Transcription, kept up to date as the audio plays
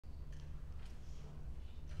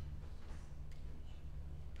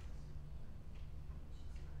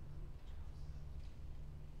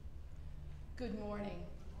Good morning.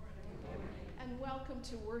 And welcome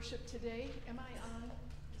to worship today. Am I on?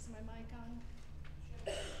 Is my mic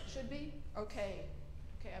on? Should be? Okay.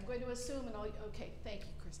 Okay, I'm going to assume okay, thank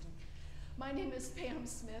you, Kristen. My name is Pam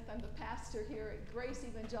Smith. I'm the pastor here at Grace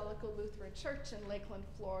Evangelical Lutheran Church in Lakeland,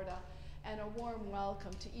 Florida. And a warm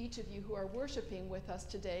welcome to each of you who are worshiping with us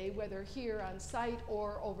today, whether here on site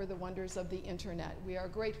or over the wonders of the internet. We are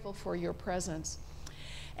grateful for your presence.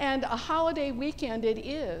 And a holiday weekend it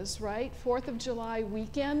is, right? 4th of July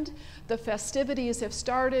weekend. The festivities have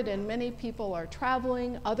started and many people are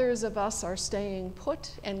traveling. Others of us are staying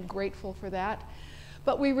put and grateful for that.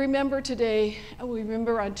 But we remember today, we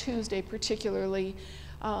remember on Tuesday particularly,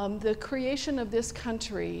 the creation of this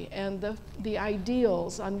country and the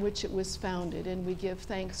ideals on which it was founded, and we give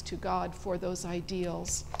thanks to God for those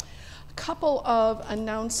ideals. A couple of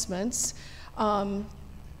announcements.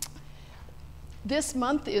 This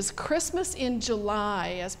month is Christmas in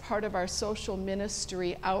July as part of our social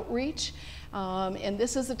ministry outreach. And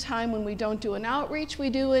this is a time when we don't do an outreach, we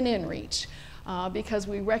do an inreach. Because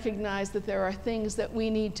we recognize that there are things that we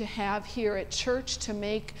need to have here at church to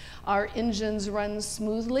make our engines run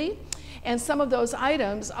smoothly. And some of those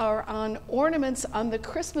items are on ornaments on the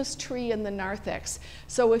Christmas tree in the narthex.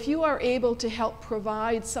 So if you are able to help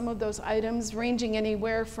provide some of those items, ranging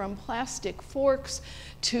anywhere from plastic forks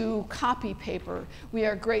to copy paper, we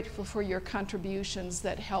are grateful for your contributions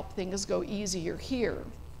that help things go easier here.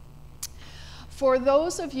 For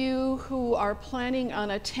those of you who are planning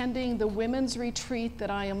on attending the women's retreat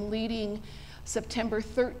that I am leading September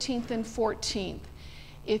 13th and 14th,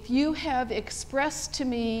 if you have expressed to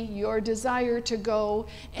me your desire to go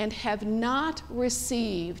and have not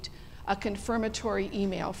received a confirmatory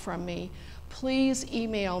email from me, please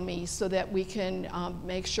email me so that we can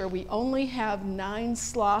make sure we only have 9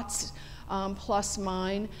 slots plus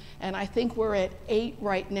mine, and I think we're at 8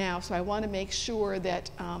 right now, so I want to make sure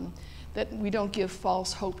that that we don't give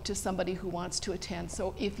false hope to somebody who wants to attend.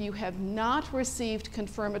 So if you have not received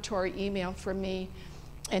confirmatory email from me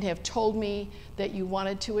and have told me that you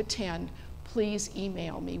wanted to attend, please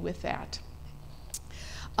email me with that.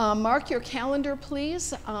 Mark your calendar,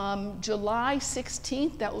 please. July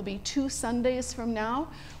 16th, that will be 2 Sundays from now,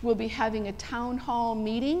 we'll be having a town hall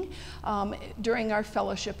meeting during our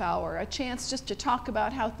fellowship hour, a chance just to talk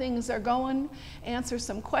about how things are going, answer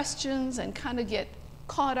some questions, and kind of get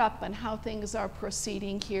caught up on how things are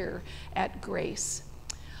proceeding here at Grace.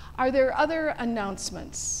 Are there other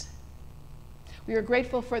announcements? We are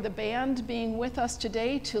grateful for the band being with us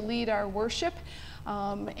today to lead our worship,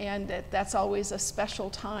 and that's always a special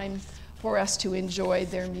time for us to enjoy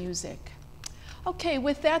their music. Okay,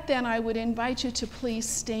 with that then, I would invite you to please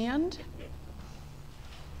stand.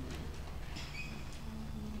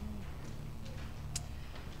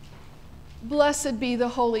 Blessed be the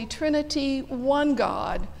Holy Trinity, one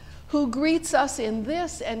God, who greets us in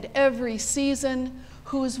this and every season,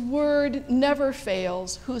 whose word never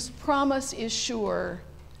fails, whose promise is sure.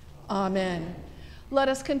 Amen. Let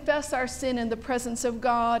us confess our sin in the presence of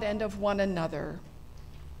God and of one another.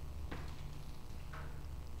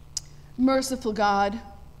 Merciful God,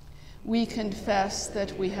 we confess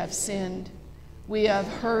that we have sinned. We have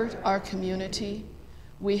hurt our community.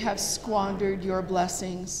 We have squandered your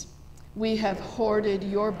blessings. We have hoarded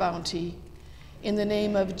your bounty. In the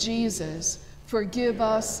name of Jesus, forgive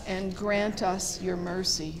us and grant us your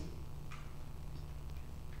mercy.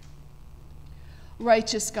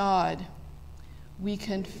 Righteous God, we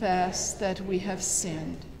confess that we have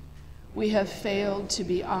sinned. We have failed to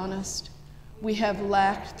be honest. We have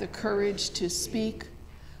lacked the courage to speak.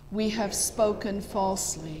 We have spoken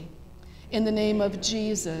falsely. In the name of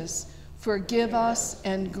Jesus, forgive us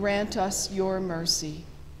and grant us your mercy.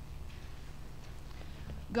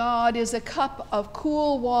 God is a cup of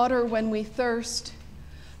cool water when we thirst.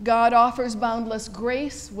 God offers boundless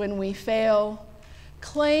grace when we fail.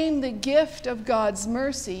 Claim the gift of God's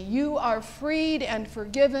mercy. You are freed and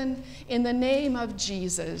forgiven in the name of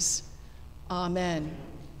Jesus. Amen.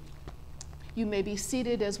 You may be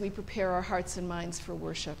seated as we prepare our hearts and minds for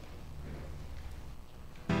worship.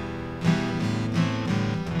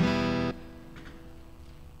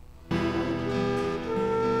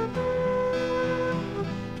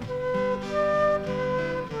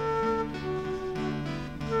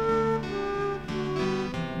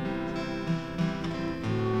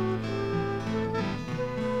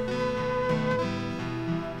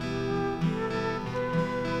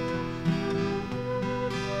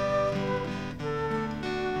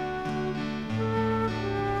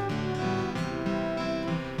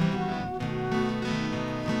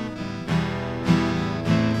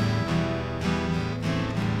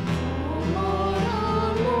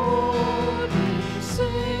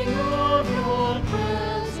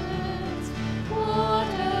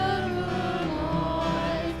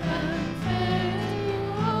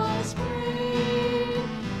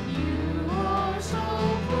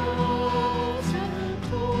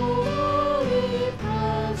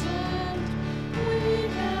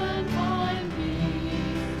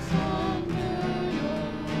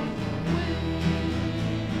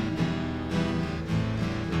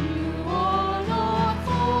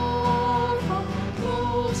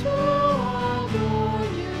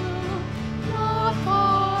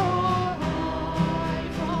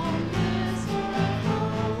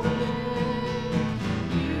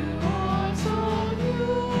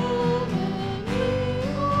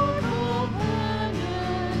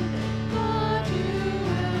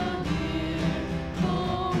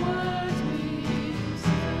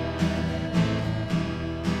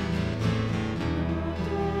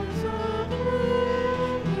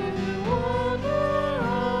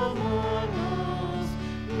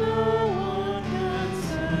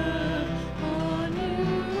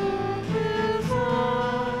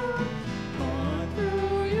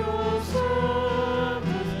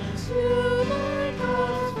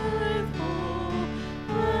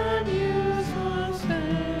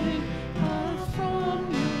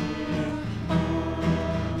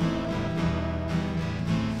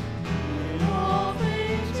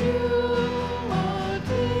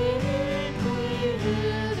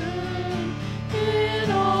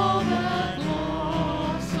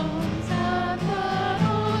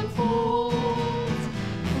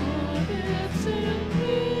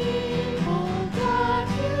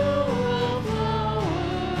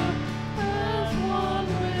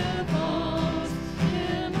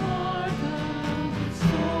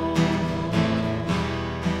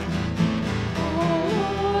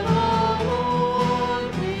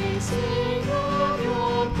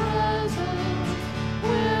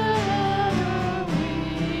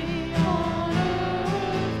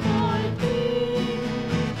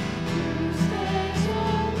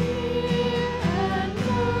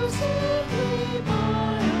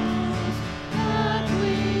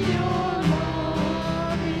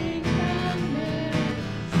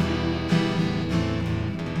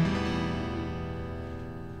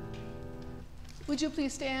 Would you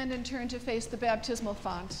please stand and turn to face the baptismal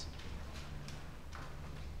font?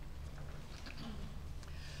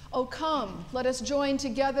 Oh, come, let us join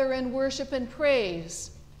together in worship and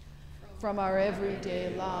praise. From our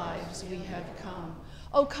everyday lives we have come.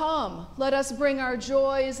 Oh, come, let us bring our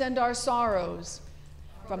joys and our sorrows.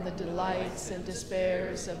 From the delights and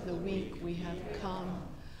despairs of the week we have come.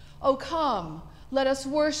 Oh, come, let us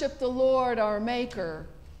worship the Lord our Maker.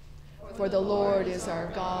 For the Lord is our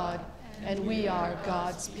God, and we are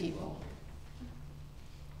God's people.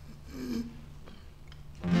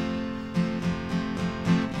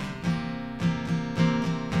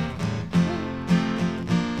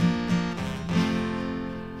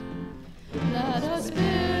 Let us build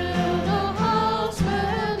a house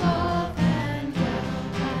where love and care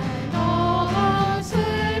and all are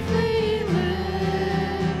safely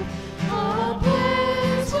live. A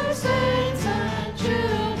place where saints and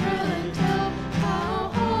children tell how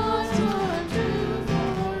hearts learn to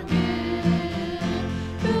forgive.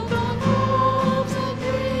 Built on hopes and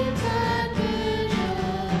dreams and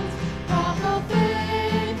visions, rock of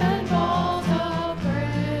faith and walls of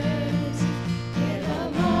praise. Here the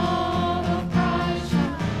love of Christ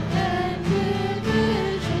shine and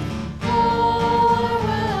division. All are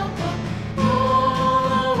welcome, all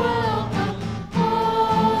are welcome,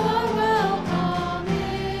 all are welcome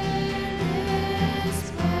in this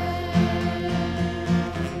place.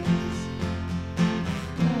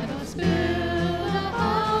 Let us build a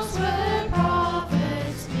house where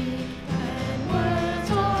prophets speak and words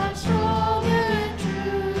are strong and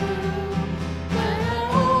true. Where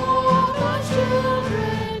all God's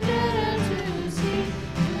children dare to see,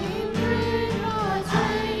 we bring God's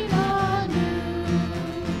reign anew.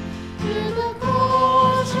 Here the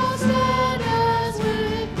cross shall stand as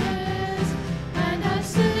witness and as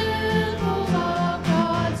symbols of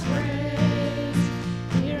God's grace.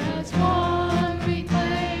 Here as one we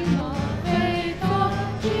claim the faith of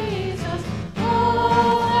Jesus.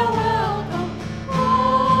 All are welcome,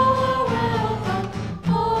 all are welcome,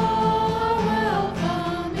 all are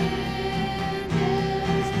welcome in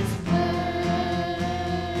this place.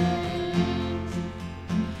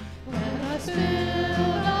 Let us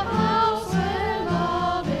build a house where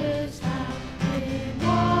love is found in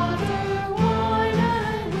water, wine,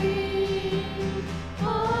 and weed. A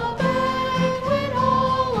banquet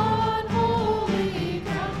hall on holy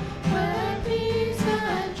ground where peace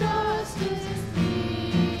and justice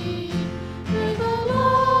meet. Through the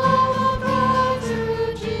love of God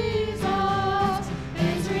through Jesus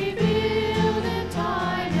is revealed in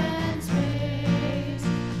time and space.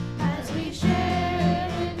 As we share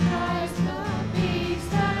in Christ the peace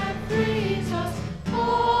that frees us,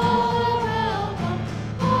 all are welcome,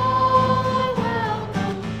 all are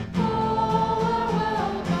welcome, all are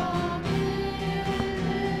welcome in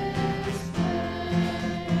this place.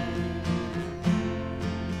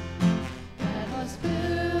 Let us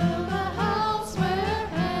build a house where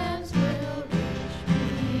hands will reach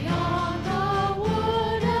beyond the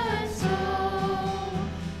wood and stone,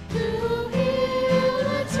 to heal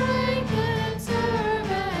and strengthen,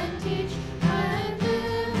 serve and teach, and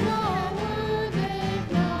live the word they've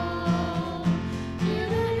known. Here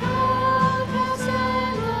the outcast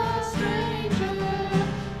and the stranger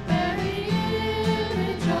bear the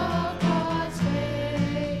image of God's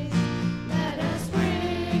face. Let us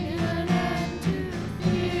bring an end to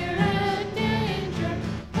fear and danger.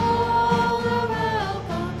 All are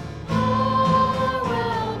welcome, all are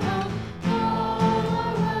welcome, all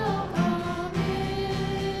are welcome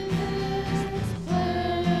in this place.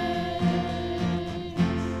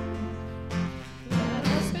 Let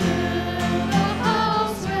us build a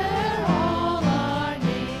house where all are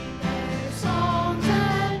named, their songs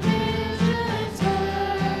and visions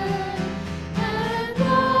heard, and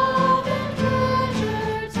love and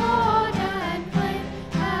treasure taught and claimed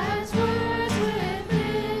as words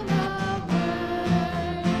within the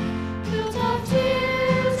word. Built of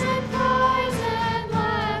tears and cries and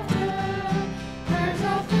laughter, prayers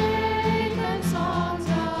of faith and songs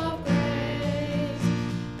of grace.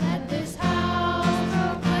 Let this house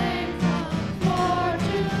proclaim from floor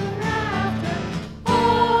to rafter.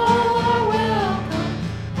 All are welcome,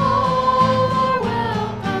 all are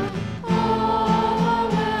welcome, all are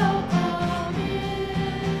welcome in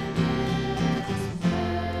this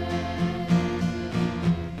place.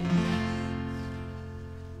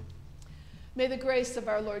 May the grace of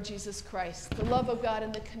our Lord Jesus Christ, the love of God,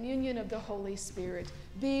 and the communion of the Holy Spirit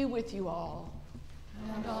be with you all.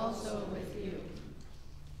 And also with you.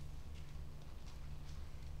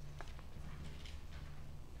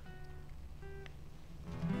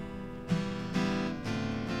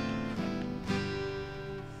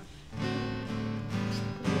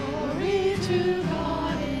 to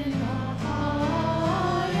God in the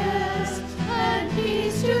highest, and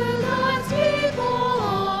peace to God's people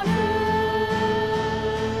on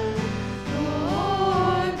earth.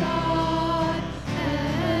 Lord God,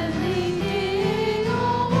 heavenly King,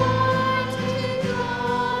 almighty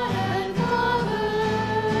God and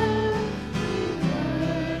Father, we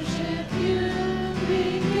worship you,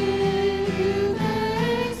 we give you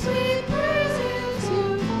thanks, we praise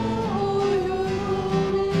you for your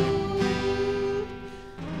glory.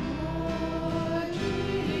 Lord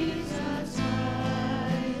Jesus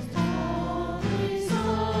Christ, only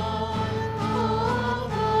Son of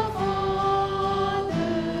the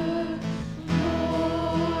Father,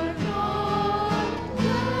 Lord God,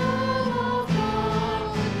 Lamb of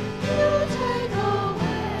God, you take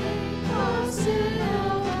away the sin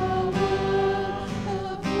of the world,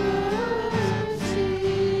 have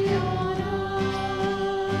mercy on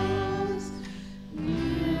us.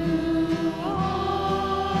 You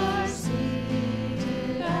are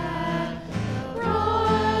seated at the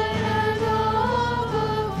right hand of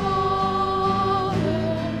the Father.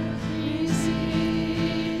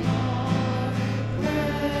 Receive our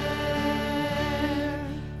prayer.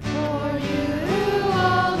 For you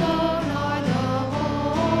alone are the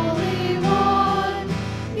Holy One.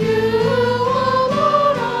 You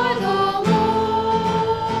alone are the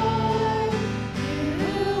Lord.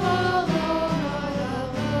 You alone are the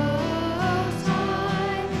Most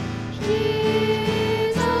High.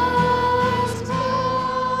 Jesus Christ,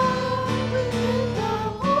 with the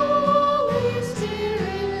Holy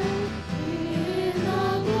Spirit, in the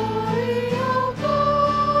glory of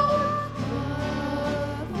God the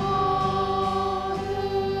Father.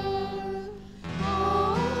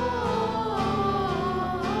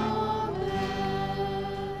 Amen.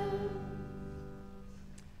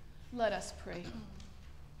 Let us pray.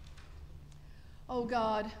 O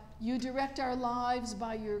God, you direct our lives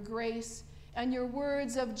by your grace, and your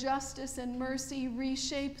words of justice and mercy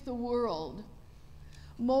reshape the world.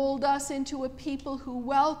 Mold us into a people who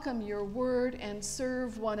welcome your word and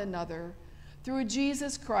serve one another. Through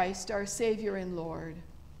Jesus Christ, our Savior and Lord.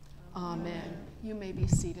 Amen. You may be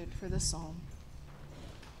seated for the psalm.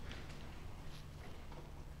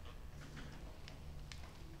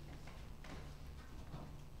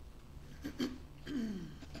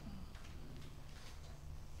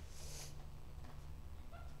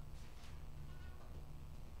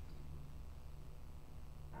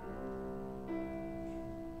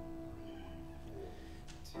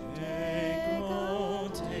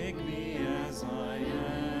 Take me as I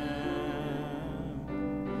am.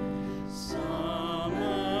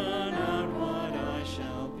 Summon out what I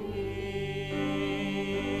shall be.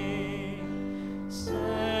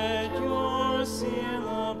 Set your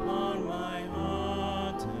seal upon my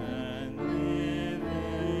heart and live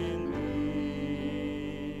in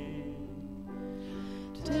me.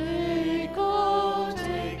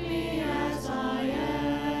 Take me as I am.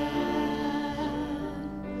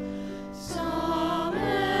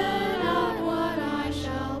 Summon out what I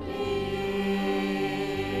shall be.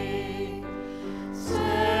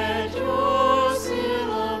 Set your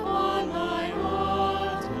seal upon my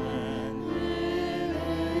heart and live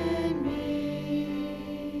in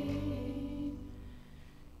me.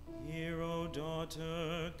 Hear, O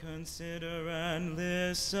daughter, consider and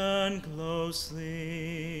listen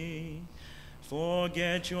closely.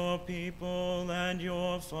 Forget your people and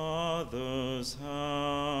your father's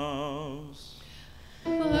house.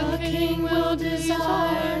 The king will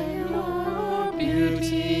desire your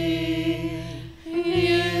beauty. He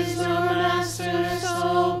is the master,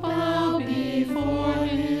 so bow before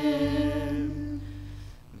him.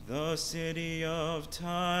 The city of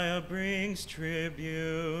Tyre brings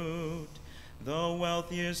tribute. The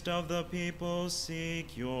wealthiest of the people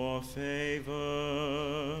seek your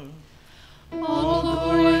favor. All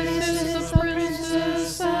glorious is the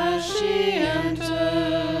princess as she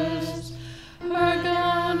enters. Her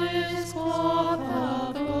gown is cloth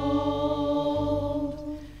of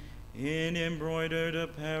gold. In embroidered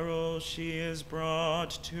apparel she is brought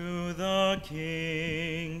to the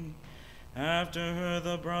king. After her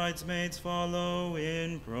the bridesmaids follow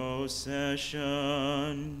in procession.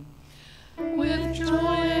 With joy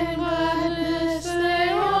and gladness they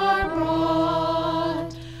are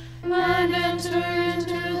brought, and enter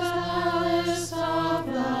into the palace of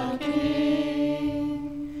the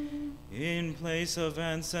king. In place of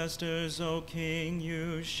ancestors, O king,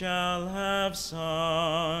 you shall have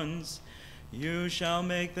sons. You shall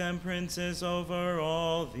make them princes over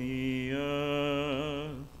all the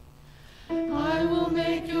earth. I will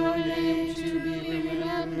make your name to be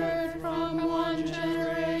remembered from one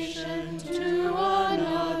generation to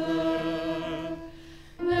another.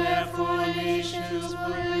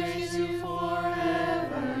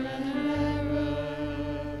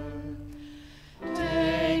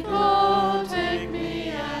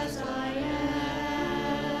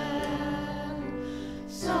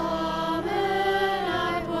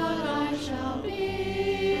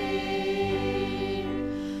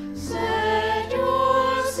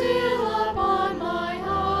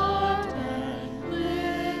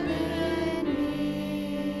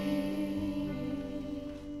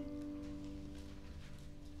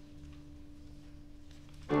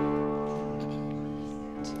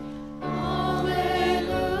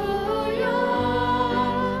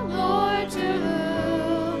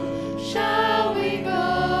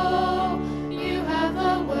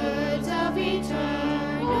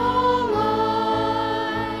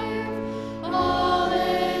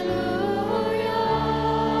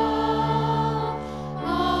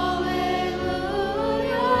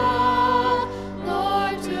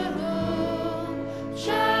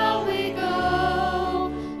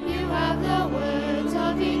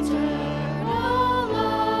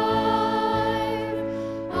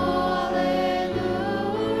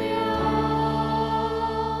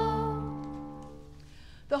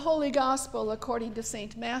 Holy Gospel according to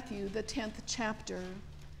St. Matthew, the 10th chapter.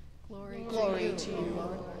 Glory to you,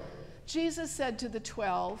 Lord. Jesus said to the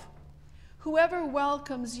 12, "Whoever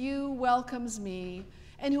welcomes you welcomes me,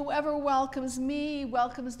 and whoever welcomes me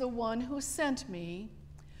welcomes the one who sent me.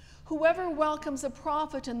 Whoever welcomes a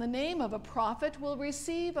prophet in the name of a prophet will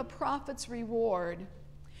receive a prophet's reward.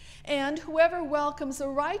 And whoever welcomes a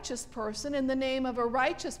righteous person in the name of a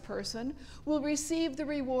righteous person will receive the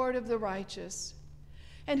reward of the righteous.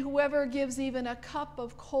 And whoever gives even a cup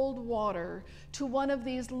of cold water to one of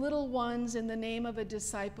these little ones in the name of a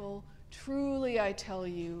disciple, truly I tell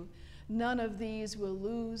you, none of these will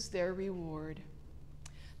lose their reward."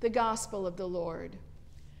 The Gospel of the Lord.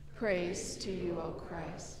 Praise to you, O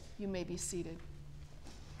Christ. You may be seated.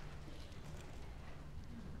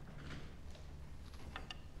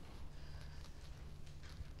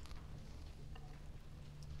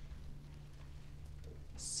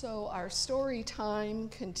 So our story time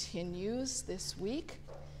continues this week.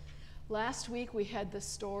 Last week we had the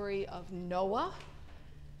story of Noah,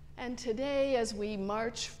 and today as we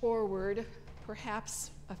march forward, perhaps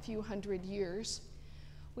a few hundred years,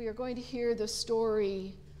 we are going to hear the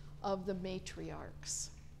story of the matriarchs.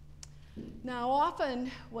 Now often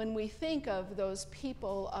when we think of those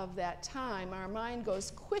people of that time, our mind goes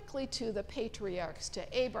quickly to the patriarchs,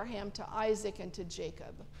 to Abraham, to Isaac, and to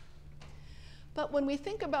Jacob. But when we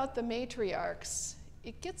think about the matriarchs,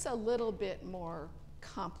 it gets a little bit more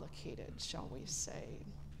complicated, shall we say.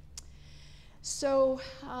 So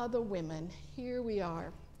the women, here we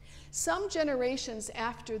are. Some generations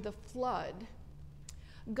after the flood,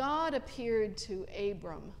 God appeared to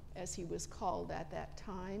Abram, as he was called at that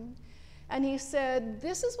time, and he said,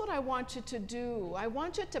 "This is what I want you to do. I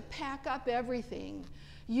want you to pack up everything.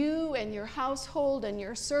 You and your household and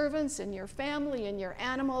your servants and your family and your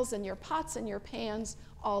animals and your pots and your pans,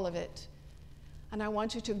 all of it. And I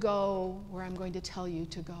want you to go where I'm going to tell you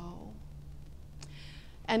to go."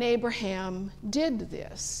 And Abraham did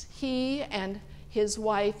this. He and his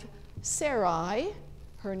wife Sarai,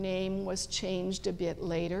 her name was changed a bit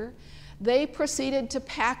later, they proceeded to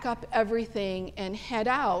pack up everything and head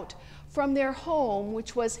out from their home,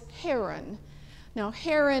 which was Haran. Now,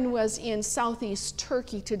 Haran was in southeast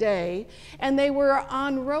Turkey today, and they were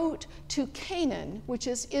en route to Canaan, which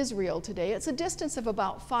is Israel today. It's a distance of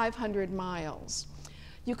about 500 miles.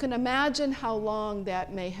 You can imagine how long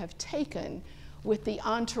that may have taken with the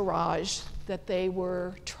entourage that they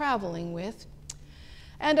were traveling with.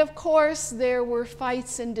 And of course, there were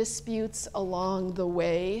fights and disputes along the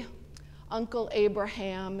way. Uncle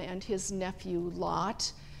Abraham and his nephew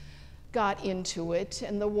Lot got into it,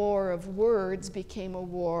 and the war of words became a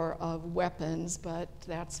war of weapons, but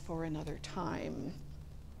that's for another time.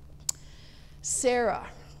 Sarah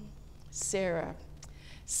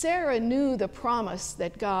knew the promise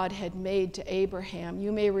that God had made to Abraham.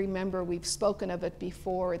 You may remember we've spoken of it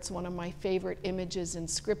before. It's one of my favorite images in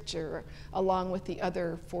Scripture, along with the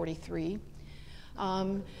other 43.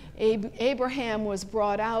 Abraham was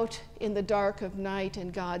brought out in the dark of night,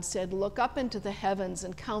 and God said, "Look up into the heavens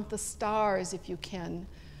and count the stars if you can.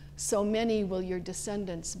 So many will your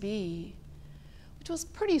descendants be." Which was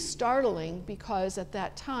pretty startling because at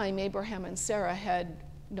that time Abraham and Sarah had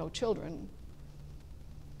no children.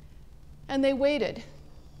 And they waited.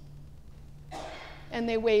 And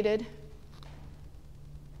they waited.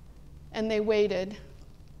 And they waited.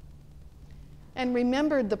 And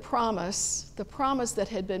remembered the promise that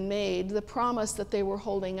had been made, the promise that they were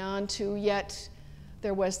holding on to, yet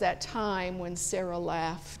there was that time when Sarah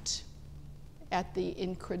laughed at the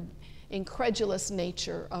incredulous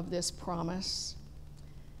nature of this promise.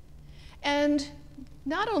 And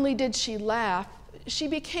not only did she laugh, she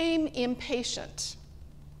became impatient.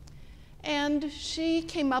 And she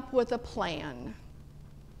came up with a plan.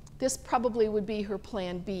 This probably would be her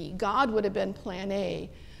plan B. God would have been plan A,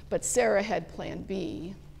 but Sarah had plan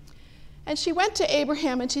B. And she went to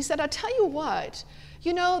Abraham and she said, "I'll tell you what,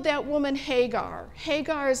 you know that woman Hagar?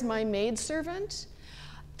 Hagar is my maidservant.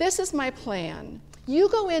 This is my plan. You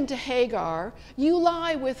go into Hagar, you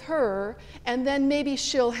lie with her, and then maybe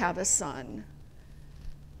she'll have a son."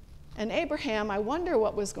 And Abraham, I wonder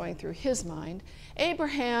what was going through his mind.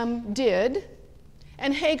 Abraham did,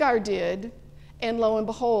 and Hagar did, and lo and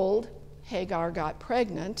behold, Hagar got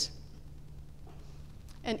pregnant,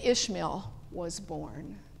 and Ishmael was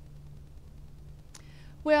born.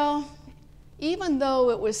 Well, even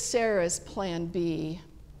though it was Sarah's plan B,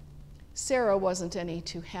 Sarah wasn't any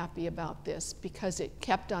too happy about this because it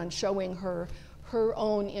kept on showing her her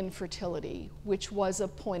own infertility, which was a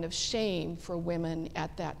point of shame for women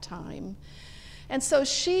at that time. And so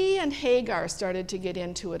she and Hagar started to get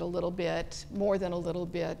into it a little bit, more than a little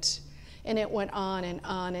bit, and it went on,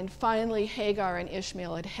 and finally Hagar and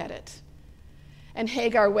Ishmael had it. And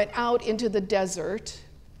Hagar went out into the desert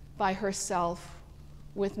by herself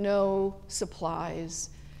with no supplies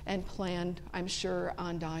and planned, I'm sure,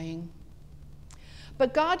 on dying.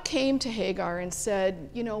 But God came to Hagar and said,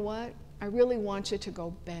 you know what? I really want you to go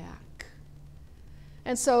back.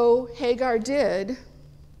 And so Hagar did.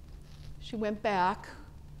 She went back.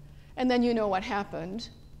 And then you know what happened.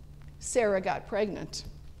 Sarah got pregnant.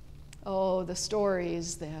 Oh, the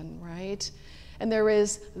stories then, right? And there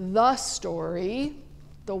is the story,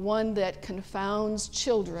 the one that confounds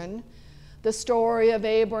children, the story of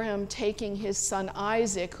Abraham taking his son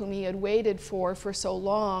Isaac, whom he had waited for so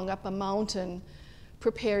long, up a mountain,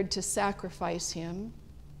 prepared to sacrifice him.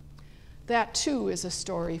 That too is a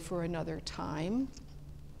story for another time.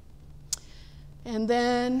 And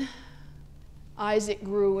then Isaac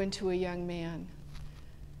grew into a young man.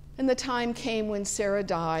 And the time came when Sarah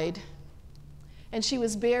died, and she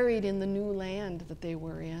was buried in the new land that they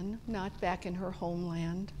were in, not back in her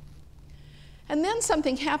homeland. And then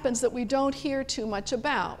something happens that we don't hear too much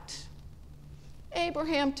about.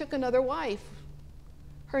 Abraham took another wife.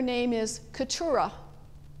 Her name is Keturah.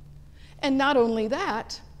 And not only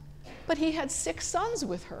that, but he had 6 sons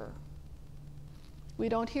with her. We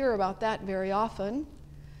don't hear about that very often.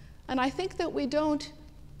 And I think that we don't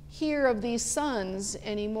hear of these sons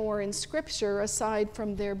anymore in Scripture aside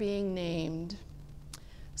from their being named.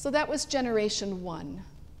 So that was generation 1.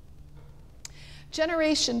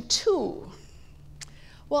 Generation 2.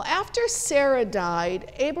 Well, after Sarah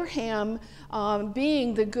died, Abraham,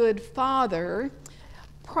 being the good father,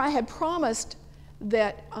 had promised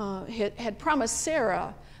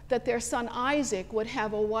Sarah that their son Isaac would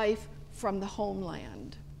have a wife from the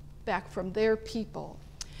homeland, back from their people.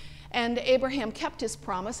 And Abraham kept his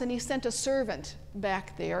promise, and he sent a servant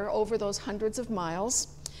back there over those hundreds of miles.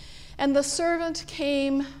 And the servant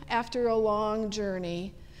came after a long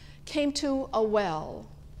journey, came to a well.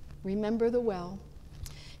 Remember the well?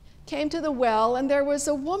 Came to the well, and there was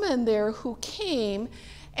a woman there who came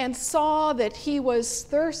and saw that he was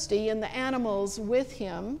thirsty and the animals with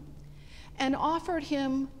him, and offered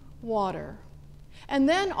him water, and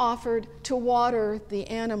then offered to water the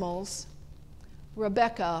animals.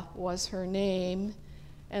 Rebekah was her name,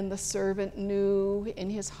 and the servant knew in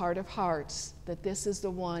his heart of hearts that this is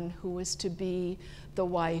the one who was to be the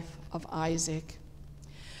wife of Isaac.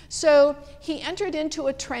 So he entered into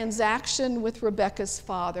a transaction with Rebekah's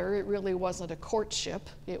father. It really wasn't a courtship,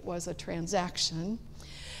 it was a transaction.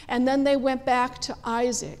 And then they went back to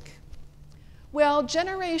Isaac. Well,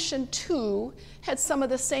 generation 2 had some of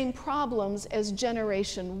the same problems as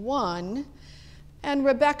generation 1, and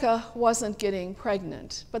Rebekah wasn't getting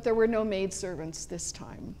pregnant, but there were no maidservants this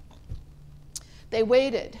time. They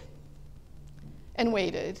waited and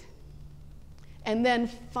waited, and then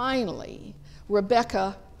finally,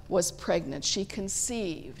 Rebekah was pregnant. She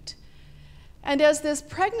conceived. And as this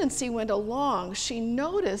pregnancy went along, she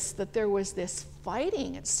noticed that there was this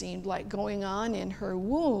fighting, it seemed like, going on in her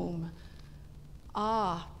womb.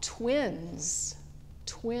 Twins.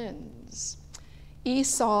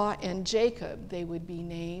 Esau and Jacob, they would be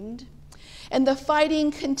named. And the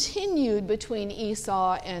fighting continued between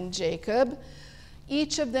Esau and Jacob,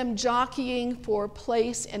 each of them jockeying for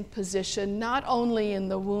place and position, not only in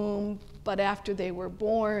the womb, but after they were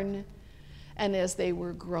born and as they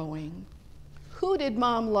were growing. Who did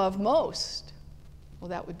mom love most? Well,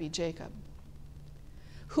 that would be Jacob.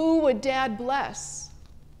 Who would dad bless?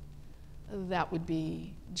 That would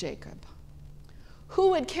be Jacob.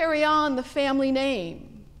 Who would carry on the family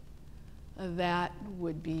name? That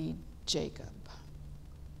would be Jacob.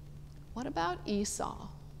 What about Esau?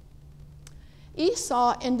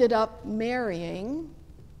 Esau ended up marrying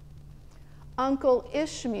Uncle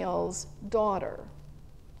Ishmael's daughter.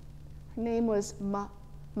 Her name was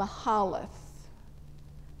Mahalath.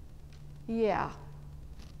 Yeah,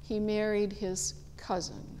 he married his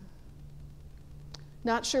cousin.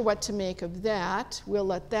 Not sure what to make of that. We'll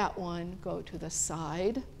let that one go to the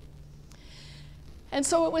side. And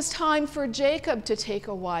so it was time for Jacob to take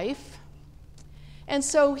a wife. And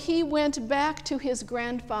so he went back to his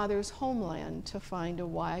grandfather's homeland to find a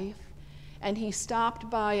wife. And he stopped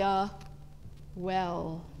by a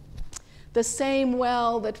well, the same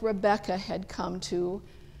well that Rebekah had come to.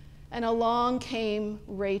 And along came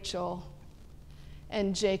Rachel,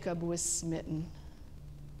 and Jacob was smitten.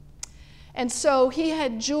 And so he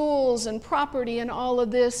had jewels and property and all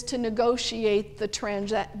of this to negotiate the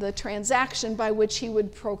transaction by which he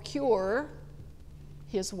would procure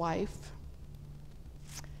his wife.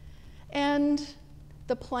 And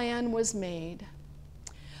the plan was made.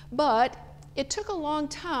 But it took a long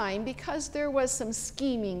time because there was some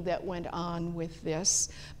scheming that went on with this.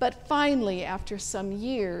 But finally, after some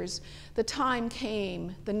years, the time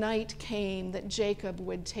came, the night came that Jacob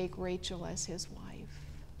would take Rachel as his wife.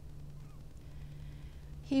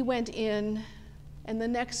 He went in, and the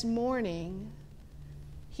next morning,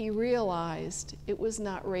 he realized it was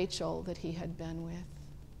not Rachel that he had been with.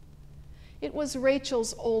 It was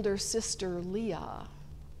Rachel's older sister, Leah.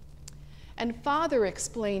 And Father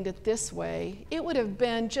explained it this way: it would have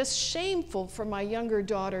been just shameful for my younger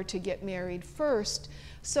daughter to get married first.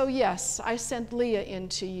 So yes, I sent Leah in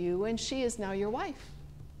to you, and she is now your wife.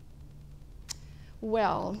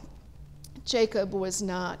 Well, Jacob was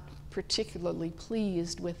not particularly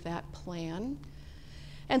pleased with that plan.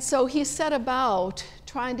 And so he set about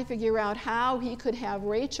trying to figure out how he could have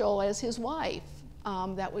Rachel as his wife.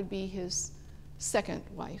 That would be his second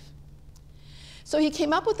wife. So he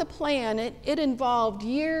came up with a plan. It involved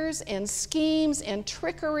years and schemes and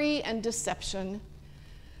trickery and deception.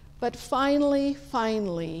 But finally,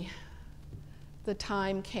 the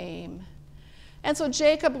time came. And so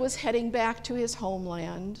Jacob was heading back to his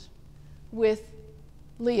homeland with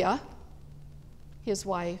Leah, his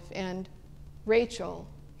wife, and Rachel,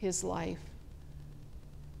 his wife,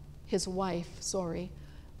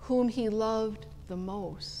 whom he loved the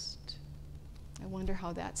most. I wonder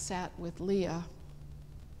how that sat with Leah.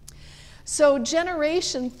 So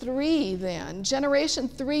generation 3 then. Generation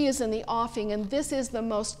 3 is in the offing, and this is the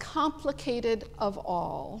most complicated of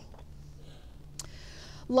all.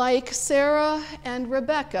 Like Sarah and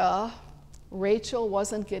Rebekah, Rachel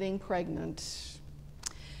wasn't getting pregnant.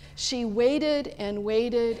 She waited and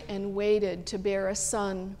waited and waited to bear a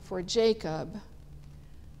son for Jacob,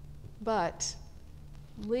 but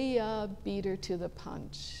Leah beat her to the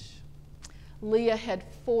punch. Leah had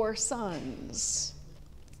 4 sons.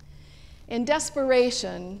 In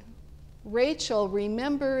desperation, Rachel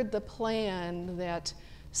remembered the plan that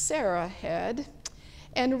Sarah had,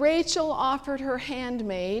 and Rachel offered her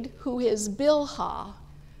handmaid, who is Bilhah,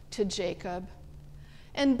 to Jacob,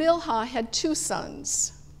 and Bilhah had 2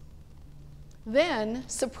 sons. Then,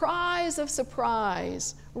 surprise of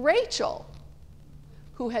surprise, Rachel,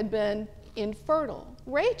 who had been infertile,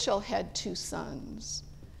 Rachel had 2 sons.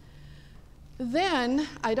 Then,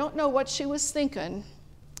 I don't know what she was thinking,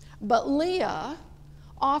 but Leah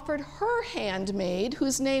offered her handmaid,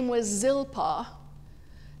 whose name was Zilpah,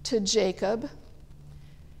 to Jacob,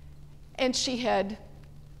 and she had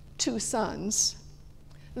 2 sons.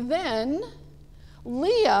 Then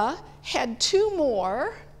Leah had 2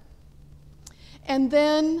 more, and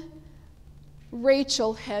then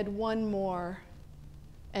Rachel had 1 more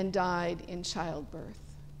and died in childbirth.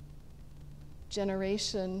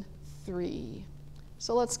 Generation 3.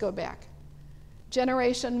 So let's go back.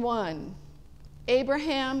 Generation 1,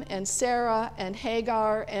 Abraham and Sarah and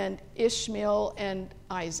Hagar and Ishmael and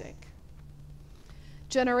Isaac.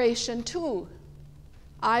 Generation 2,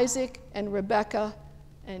 Isaac and Rebekah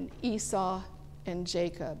and Esau and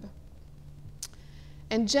Jacob.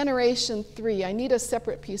 And generation 3, I need a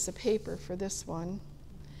separate piece of paper for this one.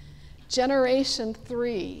 Generation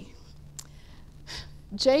 3,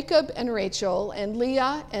 Jacob and Rachel and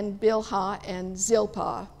Leah and Bilhah and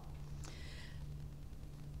Zilpah.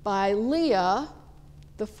 By Leah,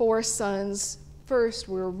 the 4 sons first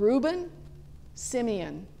were Reuben,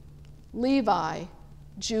 Simeon, Levi,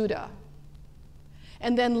 Judah.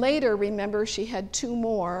 And then later, remember, she had 2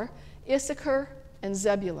 more, Issachar and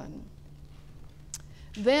Zebulun.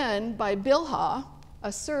 Then by Bilhah,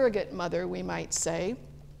 a surrogate mother, we might say,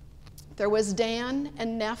 there was Dan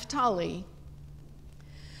and Naphtali.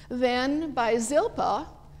 Then by Zilpah,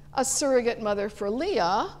 a surrogate mother for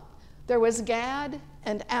Leah, there was Gad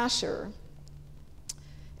and Asher.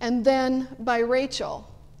 And then by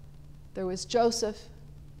Rachel, there was Joseph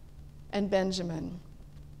and Benjamin.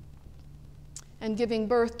 And giving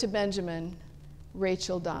birth to Benjamin,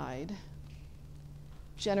 Rachel died.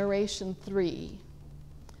 Generation 3,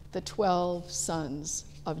 the 12 sons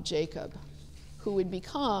of Jacob, who would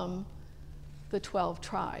become the 12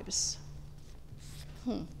 tribes,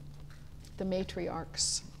 the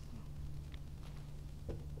matriarchs.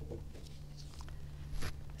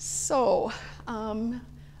 So,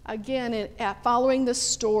 again, following the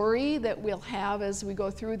story that we'll have as we go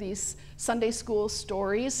through these Sunday school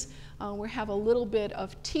stories, we have a little bit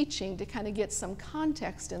of teaching to kind of get some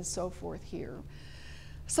context and so forth here.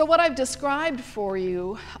 So what I've described for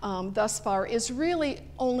you thus far is really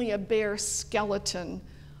only a bare skeleton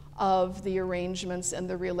of the arrangements and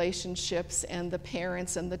the relationships and the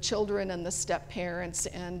parents and the children and the step-parents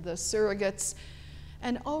and the surrogates.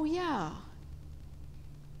 And oh yeah,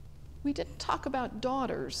 we didn't talk about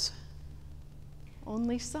daughters,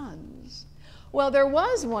 only sons. Well, there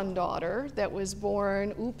was one daughter that was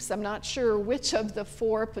born, I'm not sure which of the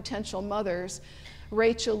 4 potential mothers,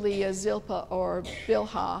 Rachel, Leah, Zilpah, or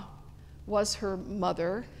Bilhah, was her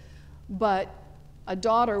mother, but a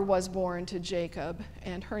daughter was born to Jacob,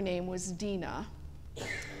 and her name was Dinah.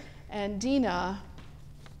 And Dinah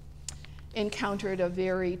encountered a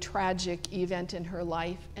very tragic event in her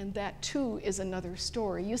life, and that too is another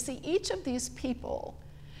story. You see, each of these people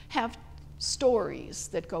have stories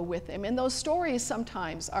that go with them, and those stories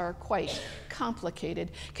sometimes are quite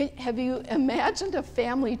complicated. Have you imagined a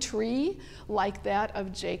family tree like that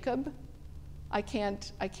of Jacob? I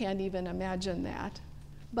can't even imagine that,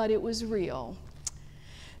 but it was real.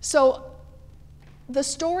 So the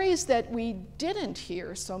stories that we didn't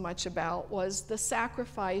hear so much about was the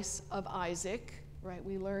sacrifice of Isaac, right?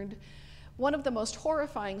 We learned one of the most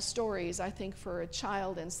horrifying stories, I think, for a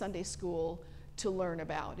child in Sunday school to learn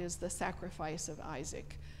about is the sacrifice of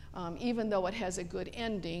Isaac, even though it has a good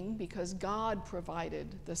ending because God provided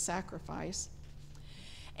the sacrifice.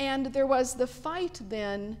 And there was the fight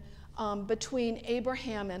then between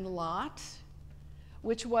Abraham and Lot,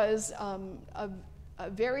 which was a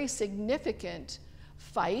very significant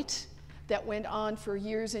fight that went on for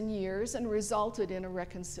years and years and resulted in a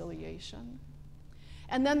reconciliation.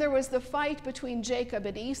 And then there was the fight between Jacob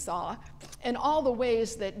and Esau, and all the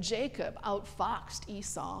ways that Jacob outfoxed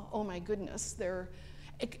Esau. Oh my goodness,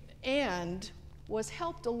 and was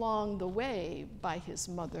helped along the way by his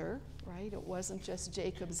mother, right? It wasn't just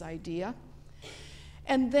Jacob's idea.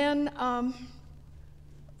 And then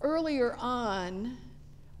earlier on,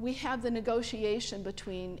 we have the negotiation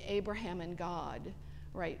between Abraham and God,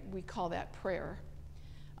 right? We call that prayer.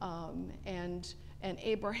 And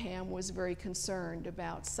Abraham was very concerned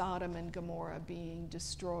about Sodom and Gomorrah being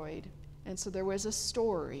destroyed. And so there was a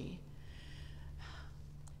story.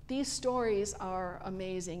 These stories are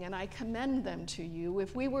amazing, and I commend them to you.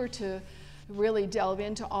 If we were to really delve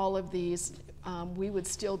into all of these, we would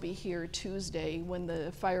still be here Tuesday when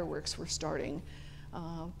the fireworks were starting.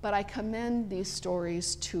 But I commend these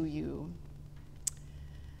stories to you.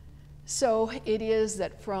 So it is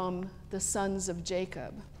that from the sons of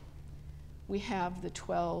Jacob, we have the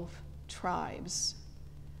 12 tribes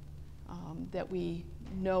that we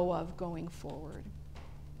know of going forward.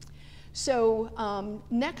 So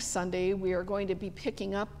next Sunday, we are going to be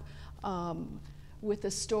picking up with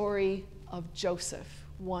the story of Joseph,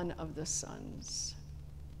 one of the sons.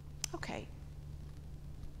 Okay.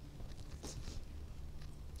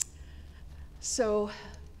 So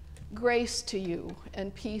grace to you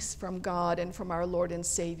and peace from God and from our Lord and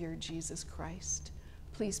Savior, Jesus Christ.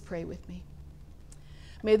 Please pray with me.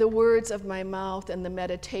 May the words of my mouth and the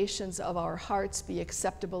meditations of our hearts be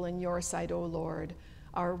acceptable in your sight, O Lord,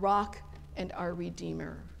 our rock and our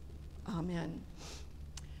Redeemer. Amen.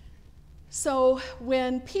 So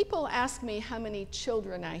when people ask me how many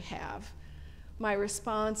children I have, my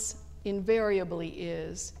response invariably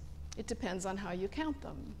is, it depends on how you count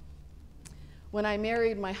them. When I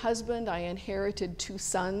married my husband, I inherited 2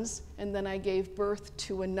 sons, and then I gave birth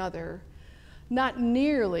to another, not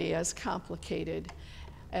nearly as complicated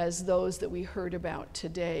as those that we heard about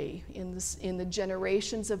today in the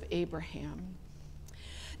generations of Abraham.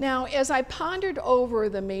 Now, as I pondered over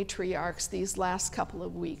the matriarchs these last couple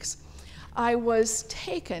of weeks, I was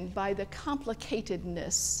taken by the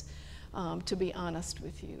complicatedness, to be honest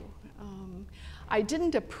with you. I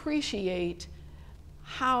didn't appreciate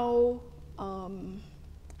how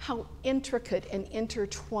intricate and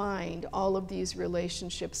intertwined all of these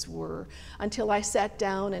relationships were until I sat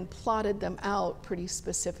down and plotted them out pretty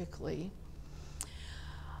specifically.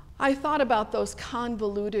 I thought about those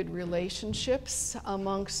convoluted relationships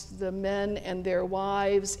amongst the men and their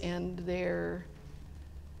wives and their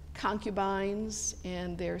concubines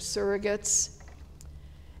and their surrogates.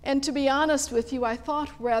 And to be honest with you, I thought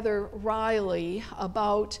rather wryly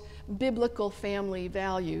about biblical family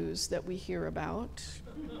values that we hear about.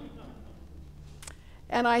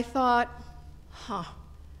 And I thought,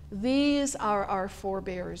 these are our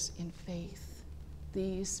forebears in faith,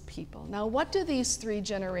 these people. Now, what do these 3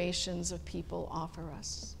 generations of people offer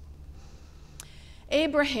us?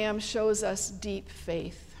 Abraham shows us deep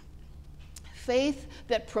faith. Faith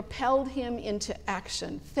that propelled him into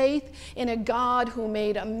action. Faith in a God who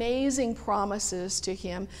made amazing promises to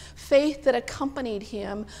him. Faith that accompanied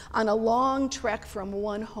him on a long trek from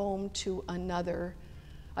one home to another,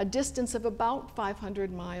 a distance of about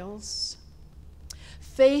 500 miles.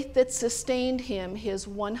 Faith that sustained him his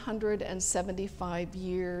 175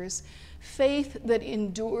 years. Faith that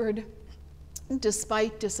endured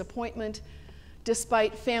despite disappointment,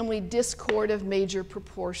 despite family discord of major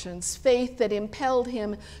proportions, faith that impelled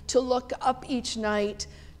him to look up each night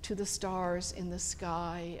to the stars in the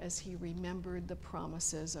sky as he remembered the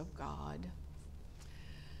promises of God.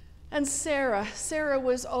 And Sarah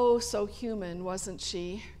was oh so human, wasn't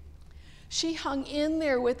she? She hung in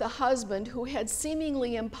there with a husband who had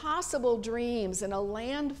seemingly impossible dreams in a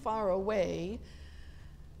land far away.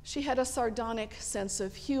 She had a sardonic sense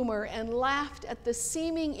of humor and laughed at the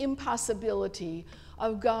seeming impossibility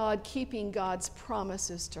of God keeping God's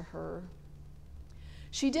promises to her.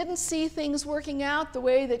 She didn't see things working out the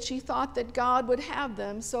way that she thought that God would have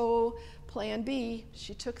them, so plan B,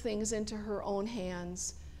 she took things into her own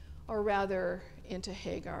hands, or rather into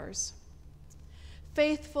Hagar's.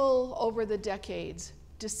 Faithful over the decades,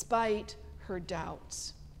 despite her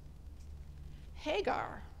doubts.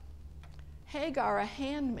 Hagar, a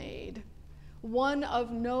handmaid, one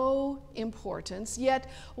of no importance, yet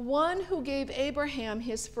one who gave Abraham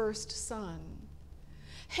his first son.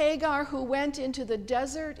 Hagar, who went into the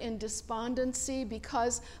desert in despondency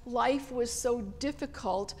because life was so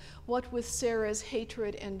difficult, what with Sarah's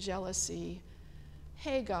hatred and jealousy.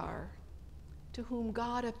 Hagar, to whom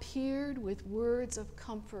God appeared with words of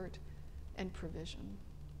comfort and provision.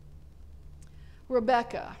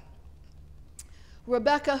 Rebekah,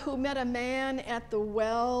 who met a man at the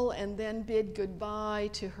well and then bid goodbye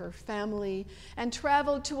to her family and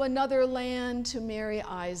traveled to another land to marry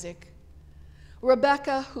Isaac.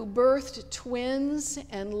 Rebekah, who birthed twins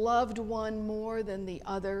and loved one more than the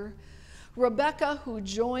other. Rebekah, who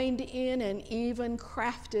joined in and even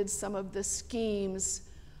crafted some of the schemes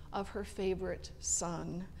of her favorite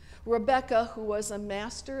son. Rebekah, who was a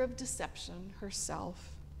master of deception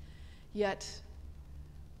herself, yet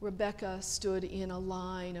Rebekah stood in a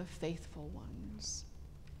line of faithful ones.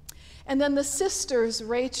 And then the sisters,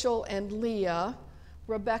 Rachel and Leah,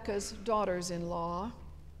 Rebekah's daughters-in-law.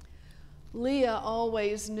 Leah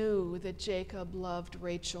always knew that Jacob loved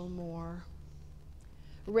Rachel more.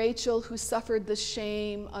 Rachel, who suffered the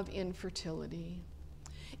shame of infertility.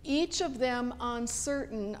 Each of them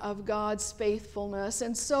uncertain of God's faithfulness,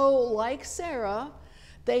 and so, like Sarah,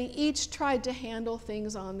 they each tried to handle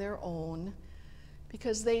things on their own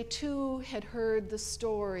because they too had heard the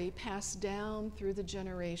story passed down through the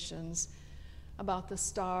generations about the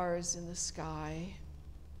stars in the sky.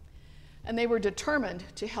 And they were determined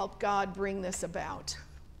to help God bring this about.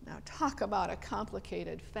 Now, talk about a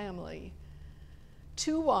complicated family.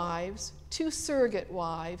 2 wives, 2 surrogate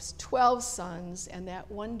wives, 12 sons, and that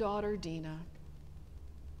one daughter, Dinah.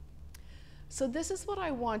 So this is what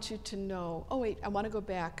I want you to know. Oh, wait, I want to go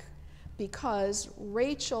back because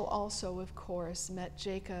Rachel also, of course, met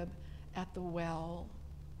Jacob at the well,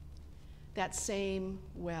 that same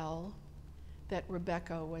well that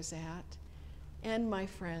Rebekah was at. And, my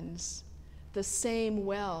friends, the same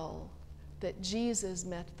well that Jesus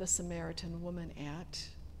met the Samaritan woman at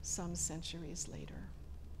some centuries later.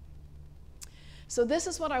 So this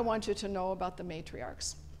is what I want you to know about the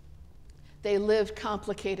matriarchs. They lived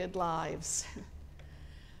complicated lives.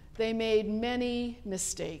 They made many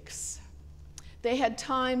mistakes. They had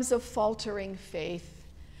times of faltering faith,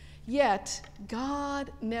 yet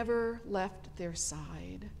God never left their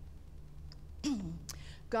side.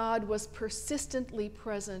 God was persistently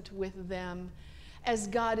present with them as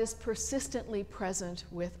God is persistently present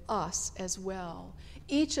with us as well,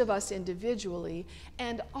 each of us individually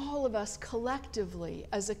and all of us collectively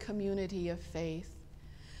as a community of faith.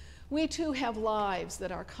 We too have lives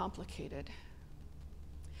that are complicated.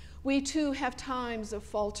 We too have times of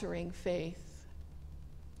faltering faith.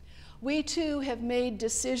 We too have made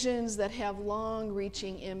decisions that have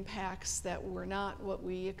long-reaching impacts that were not what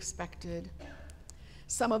we expected.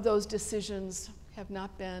 Some of those decisions have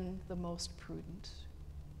not been the most prudent.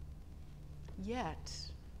 Yet,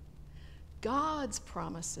 God's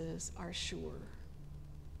promises are sure.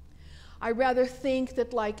 I rather think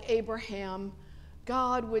that, like Abraham,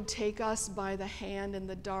 God would take us by the hand in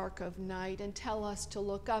the dark of night and tell us to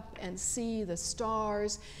look up and see the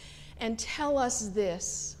stars and tell us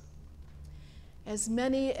this: as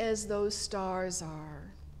many as those stars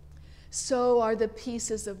are, so are the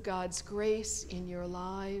pieces of God's grace in your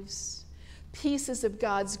lives, pieces of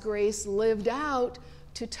God's grace lived out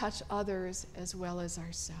to touch others as well as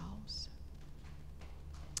ourselves.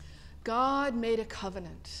 God made a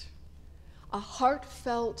covenant, a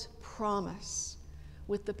heartfelt promise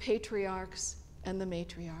with the patriarchs and the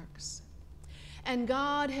matriarchs. And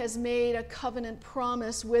God has made a covenant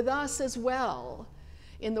promise with us as well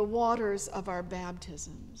in the waters of our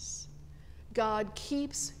baptisms. God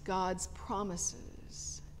keeps God's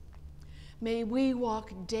promises. May we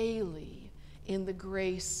walk daily in the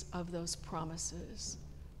grace of those promises,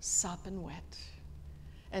 sop and wet,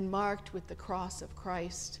 and marked with the cross of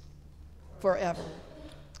Christ forever.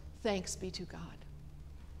 Thanks be to God.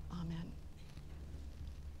 Amen.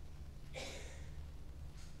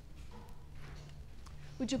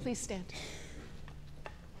 Would you please stand?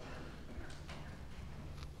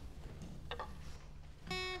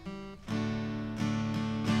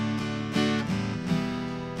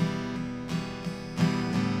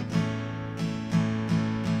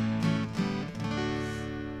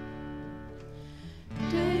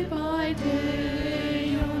 Day by day,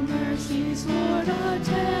 your mercies, Lord,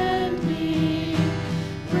 attend me,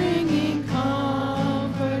 bringing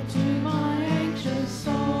comfort to my anxious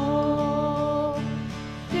soul.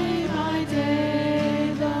 Day by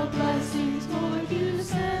day, the blessings, Lord, you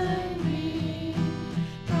send me,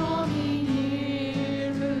 draw me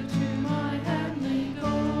nearer to my heavenly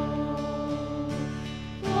goal.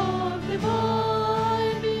 Love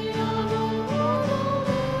divine beyond all mortal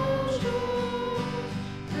measure,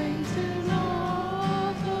 brings to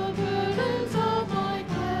naught the burdens of my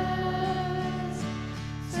quest.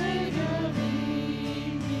 Savior,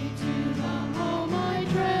 lead me to the home I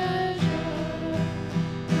treasure,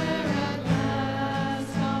 where at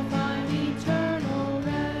last I'll find eternal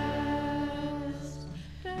rest.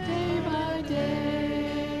 Day by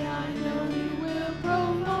day, I know you will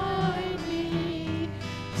provide me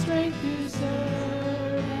strength to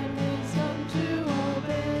serve and wisdom to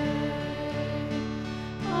obey.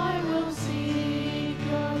 I will seek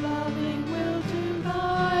your loving will to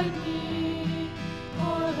guide me,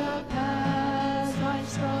 o'er the paths I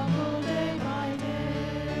struggle day by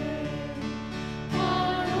day.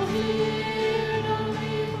 I will fear no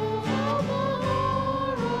evil of the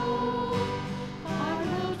morrow. I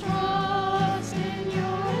will trust in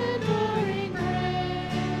your enduring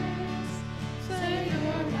grace.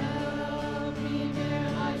 Savior, help me bear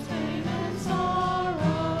life's pain and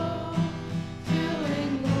sorrow, till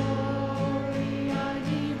in glory I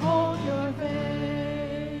behold your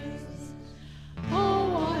face. Oh,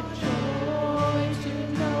 what joy to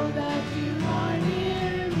know that you are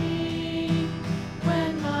near me,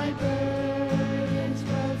 when my burdens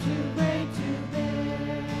grow too great to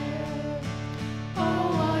bear. Oh,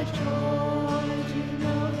 what joy to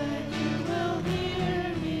know that you will hear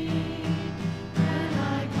me, when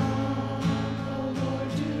I come, oh Lord,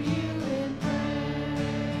 to you in prayer.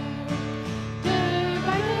 Day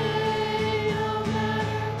by day, no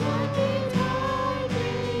matter what betide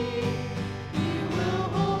me, you will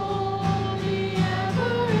hold me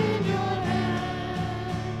ever in your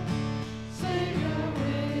hand. Savior,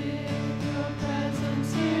 with your presence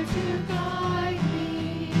here to guide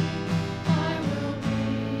me, I will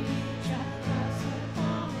reach at last the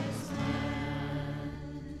promised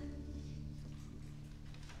land.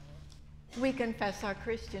 We confess our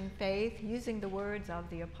Christian faith using the words of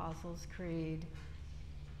the Apostles' Creed.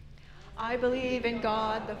 I believe in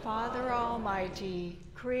God, the Father Almighty,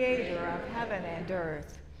 creator of heaven and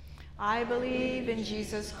earth. I believe in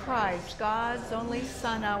Jesus Christ, God's only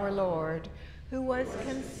Son, our Lord, who was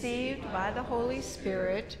conceived by the Holy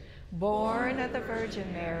Spirit, born of the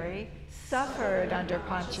Virgin Mary, suffered under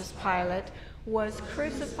Pontius Pilate, was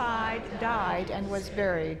crucified, died, and was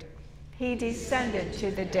buried. He descended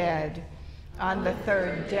to the dead. On the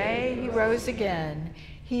third day he rose again.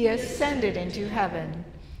 He ascended into heaven.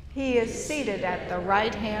 He is seated at the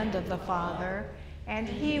right hand of the Father, and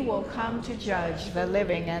he will come to judge the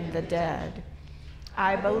living and the dead.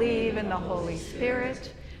 I believe in the Holy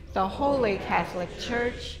Spirit, the Holy Catholic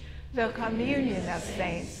Church, the communion of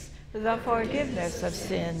saints, the forgiveness of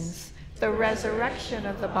sins, the resurrection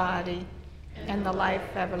of the body, and the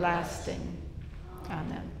life everlasting.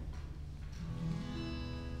 Amen.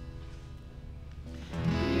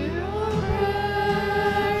 Hear our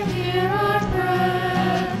prayer, hear our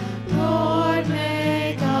prayer, Lord,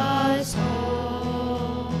 make us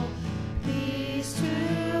whole. Peace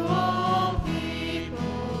to all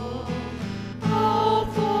people,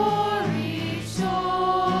 hope for each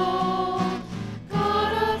soul.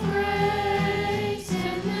 God of grace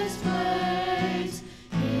in this place,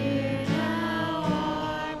 hear now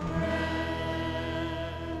our prayer.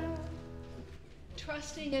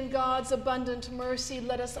 Trusting in God's abundant mercy,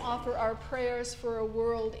 let us offer our prayers for a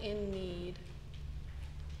world in need.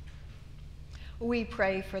 We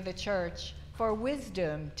pray for the Church, for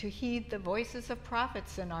wisdom to heed the voices of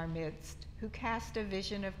prophets in our midst who cast a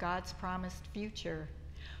vision of God's promised future,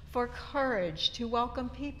 for courage to welcome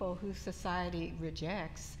people whose society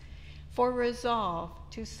rejects, for resolve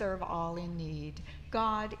to serve all in need.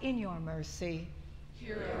 God, in your mercy,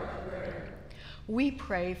 hear our prayer. We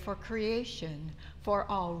pray for creation, for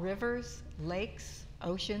all rivers, lakes,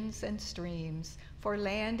 oceans, and streams, for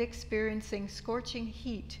land experiencing scorching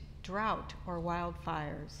heat, drought, or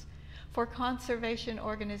wildfires, for conservation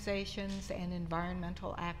organizations and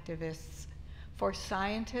environmental activists, for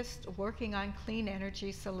scientists working on clean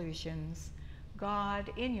energy solutions.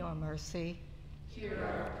 God, in your mercy, Hear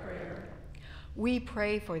our prayer. we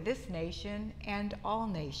pray for this nation and all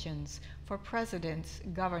nations, for presidents,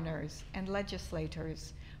 governors, and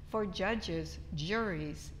legislators, for judges,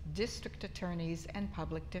 juries, district attorneys, and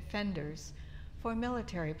public defenders, for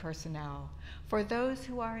military personnel, for those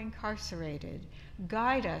who are incarcerated.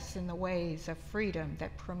 Guide us in the ways of freedom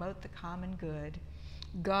that promote the common good.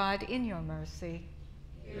 God, in your mercy,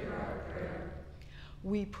 Hear our prayer.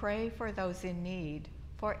 we pray for those in need,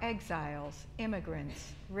 for exiles,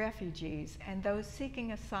 immigrants, refugees, and those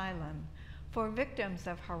seeking asylum, for victims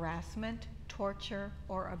of harassment, torture,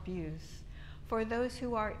 or abuse, for those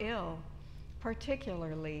who are ill,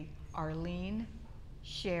 particularly Arlene,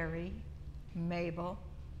 Sherry, Mabel,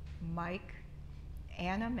 Mike,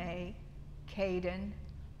 Anna Mae, Caden,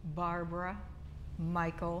 Barbara,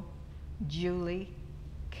 Michael, Julie,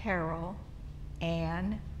 Carol,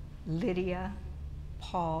 Anne, Lydia,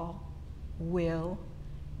 Paul, Will,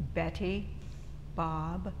 Betty,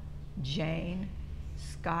 Bob, Jane,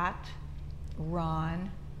 Scott, Ron,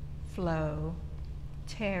 Flo,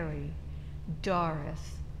 Terry,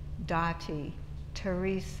 Doris, Dottie,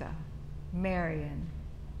 Teresa, Marion,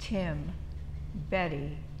 Tim,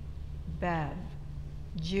 Betty, Bev,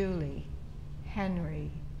 Julie, Henry,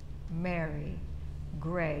 Mary,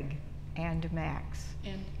 Greg, and Max,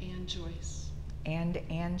 And Ann Joyce. and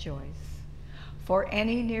Ann Joyce. For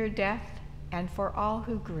any near death and for all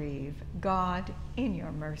who grieve, God, in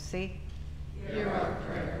your mercy, Hear our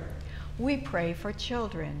prayer. we pray for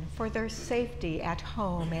children, for their safety at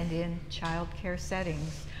home and in child care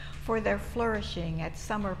settings, for their flourishing at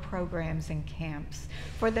summer programs and camps,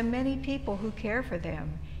 for the many people who care for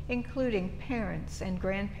them, including parents and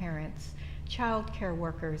grandparents, child care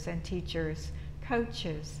workers and teachers,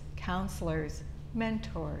 coaches, counselors,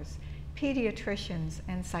 mentors, pediatricians,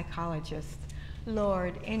 and psychologists.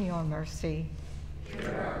 Lord, in your mercy,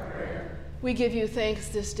 Hear our prayer. We give you thanks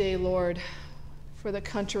this day, Lord, for the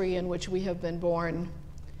country in which we have been born.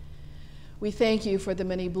 We thank you for the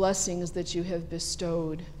many blessings that you have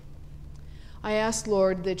bestowed. I ask,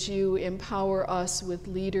 Lord, that you empower us with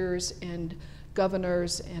leaders and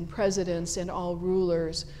governors and presidents and all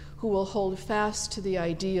rulers who will hold fast to the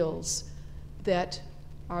ideals that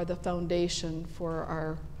are the foundation for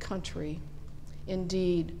our country,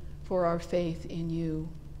 indeed, for our faith in you.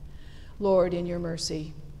 Lord, in your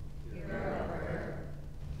mercy.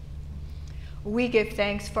 We give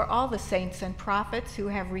thanks for all the saints and prophets who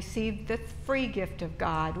have received the free gift of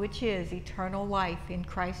God, which is eternal life in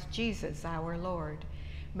Christ Jesus our Lord.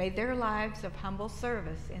 May their lives of humble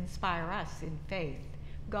service inspire us in faith.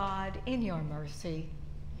 God, in your mercy.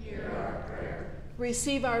 Hear our prayer.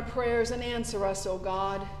 Receive our prayers and answer us, O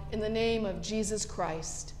God, in the name of Jesus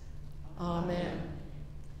Christ. Amen.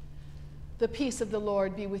 The peace of the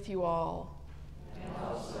Lord be with you all. And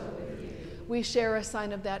also with you. We share a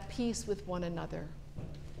sign of that peace with one another.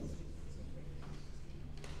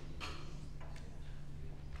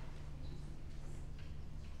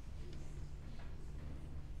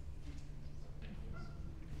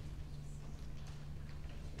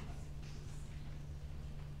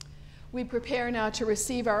 We prepare now to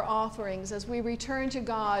receive our offerings as we return to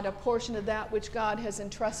God a portion of that which God has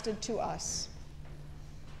entrusted to us.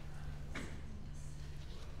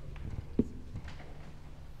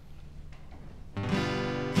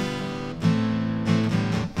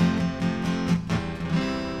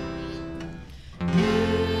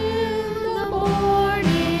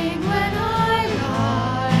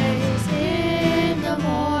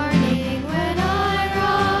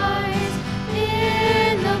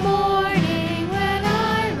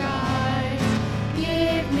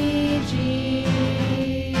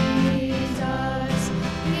 Jesus.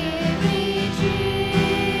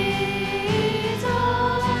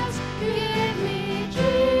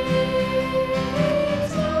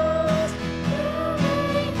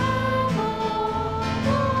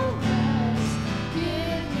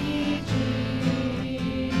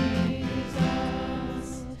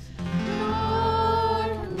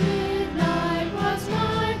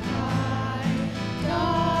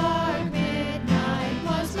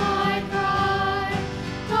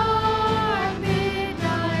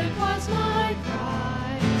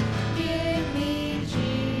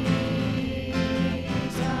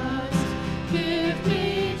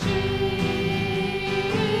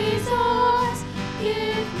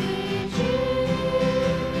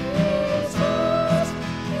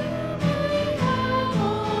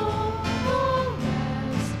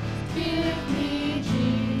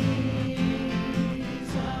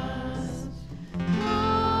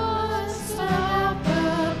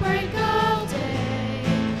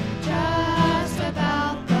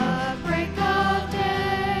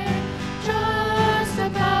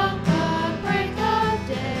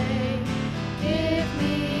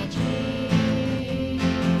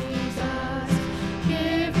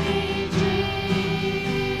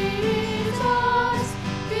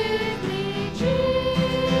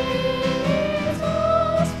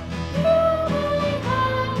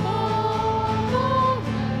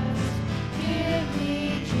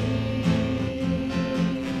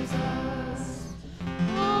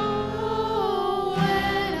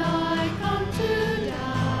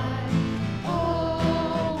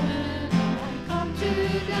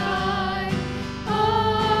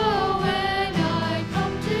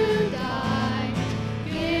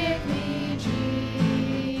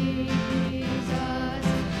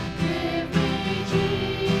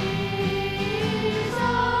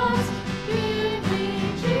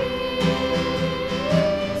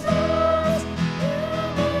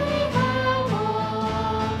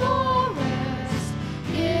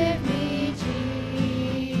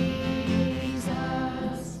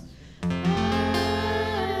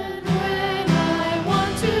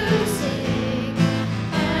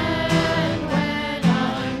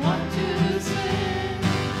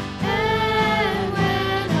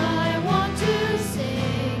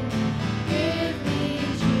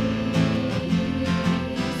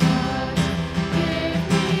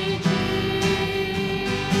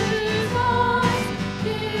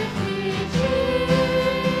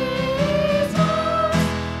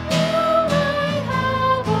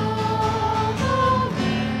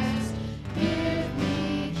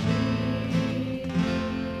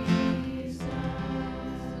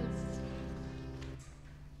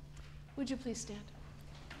 Would you please stand?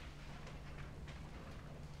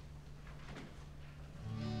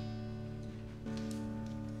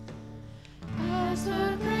 As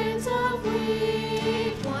the grains of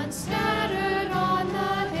wheat once scattered on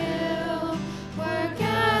the hill were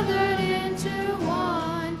gathered into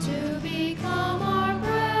one to become our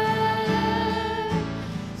bread,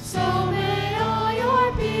 so may all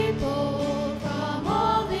your people from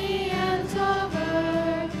all the ends of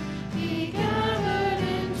earth be gathered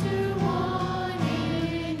into one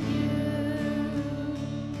in you.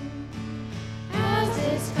 As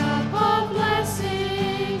this cup of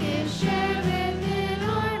blessing is shared within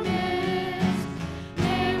our midst,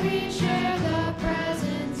 may we share the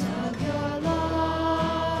presence of your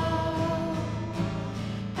love.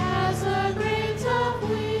 As the grains of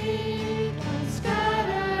wheat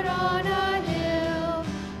scattered on a hill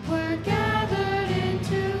were gathered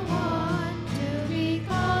into one to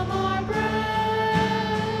become our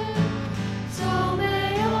bread, so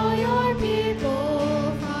may all your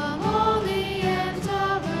people from all the ends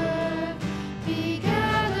of earth be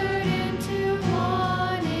gathered into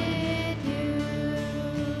one in you.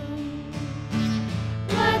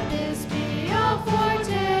 Let this be a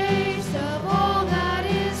foretaste of all that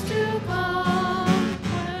is to come,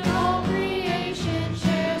 when all creation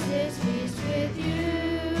shares this feast with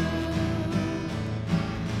you.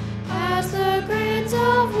 As the grains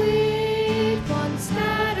of wheat once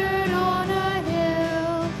scattered on a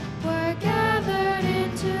hill were gathered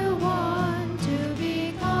into one to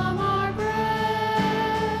become our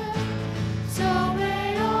bread, so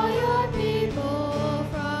may all your people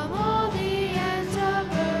from all the ends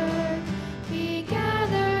of earth be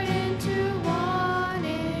gathered into one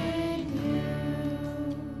in you.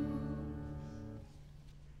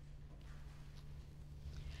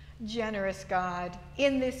 Generous God,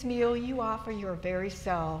 in this meal you offer your very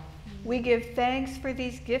self. We give thanks for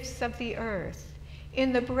these gifts of the earth.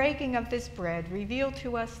 In the breaking of this bread, reveal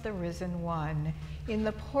to us the risen one. In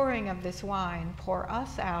the pouring of this wine, pour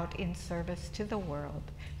us out in service to the world.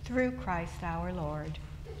 Through Christ our Lord.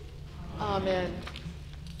 Amen.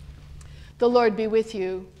 The Lord be with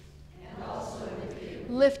you. And also with you.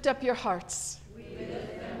 Lift up your hearts. We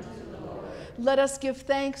lift them to the Lord. Let us give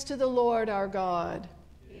thanks to the Lord our God.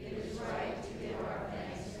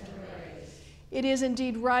 It is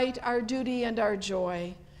indeed right, our duty and our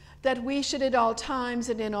joy, that we should at all times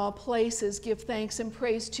and in all places give thanks and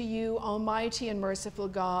praise to you, Almighty and merciful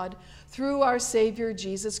God, through our Savior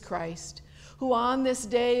Jesus Christ, who on this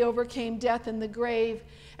day overcame death and the grave,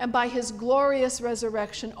 and by his glorious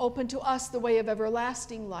resurrection opened to us the way of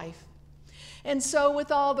everlasting life. And so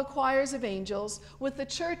with all the choirs of angels, with the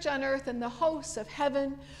church on earth and the hosts of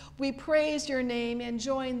heaven, we praise your name and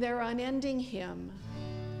join their unending hymn.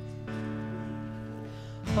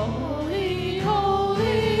 Holy,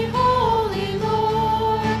 holy, holy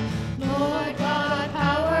Lord, Lord God of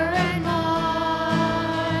power and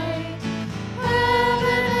might.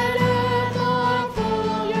 Heaven and earth are full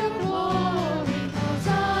of your glory.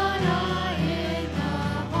 Hosanna in the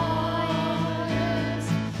highest.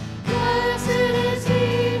 Blessed is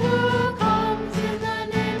he who comes in the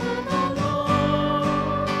name of the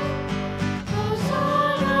Lord.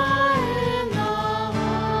 Hosanna in the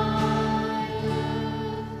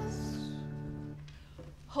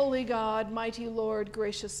Holy God, mighty Lord,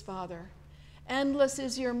 gracious Father, endless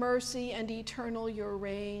is your mercy and eternal your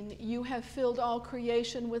reign. You have filled all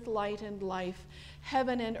creation with light and life.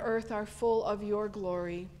 Heaven and earth are full of your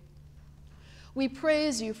glory. We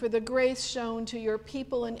praise you for the grace shown to your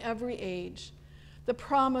people in every age, the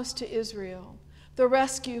promise to Israel, the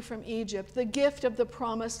rescue from Egypt, the gift of the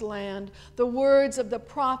promised land, the words of the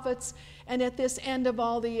prophets, and at this end of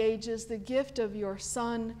all the ages, the gift of your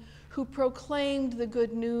Son, who proclaimed the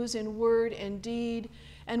good news in word and deed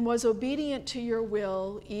and was obedient to your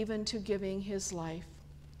will, even to giving his life.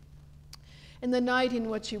 In the night in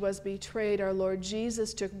which he was betrayed, our Lord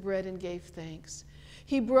Jesus took bread and gave thanks.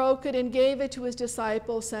 He broke it and gave it to his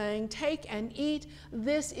disciples, saying, "Take and eat.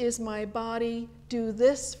 This is my body. Do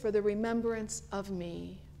this for the remembrance of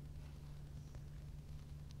me."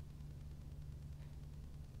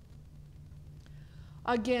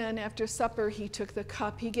 Again, after supper, he took the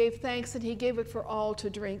cup. He gave thanks, and he gave it for all to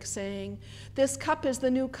drink, saying, "This cup is the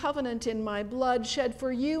new covenant in my blood, shed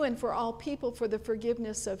for you and for all people for the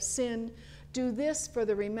forgiveness of sin. Do this for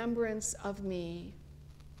the remembrance of me."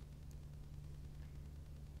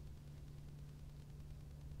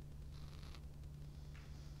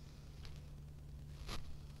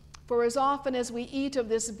 For as often as we eat of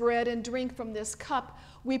this bread and drink from this cup,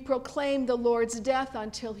 we proclaim the Lord's death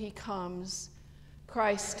until he comes.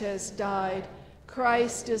 Christ has died.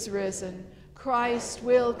 Christ is risen. Christ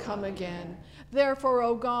will come again. Therefore,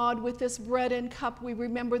 O God, with this bread and cup we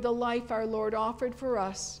remember the life our Lord offered for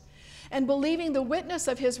us. And believing the witness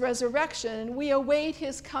of his resurrection, we await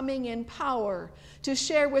his coming in power to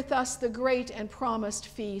share with us the great and promised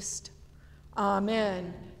feast.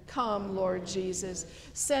 Amen. Come, Lord Jesus.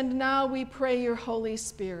 Send now, we pray, your Holy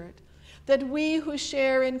Spirit, that we who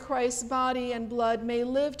share in Christ's body and blood may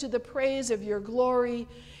live to the praise of your glory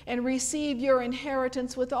and receive your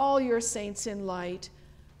inheritance with all your saints in light.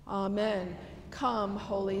 Amen. Come,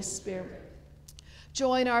 Holy Spirit.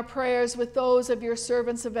 Join our prayers with those of your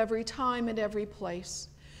servants of every time and every place,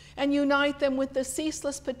 and unite them with the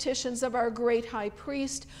ceaseless petitions of our great high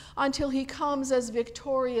priest until he comes as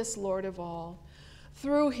victorious Lord of all.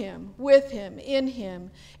 Through him, with him,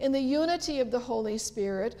 in the unity of the Holy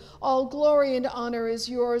Spirit, all glory and honor is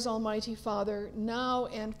yours, Almighty Father, now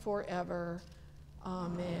and forever.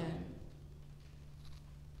 Amen.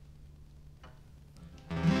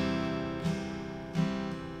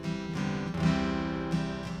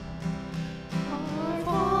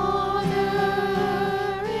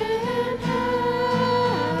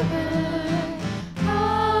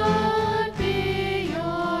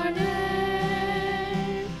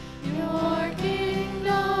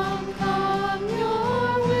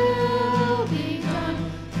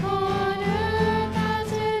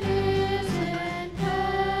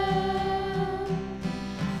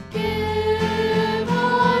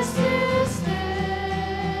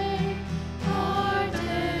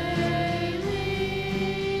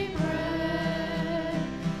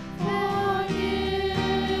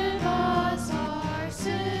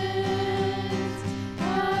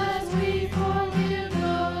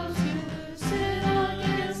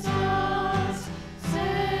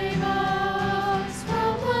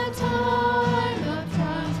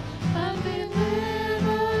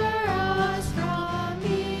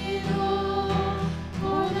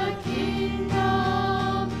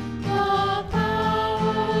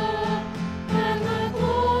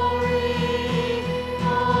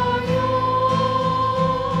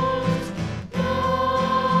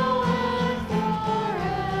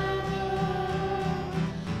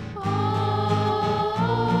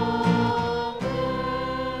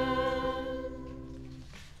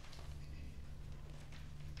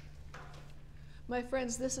 My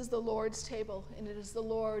friends, this is the Lord's table, and it is the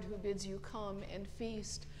Lord who bids you come and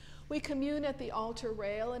feast. We commune at the altar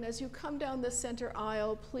rail, and as you come down the center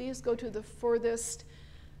aisle, please go to the furthest,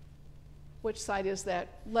 which side is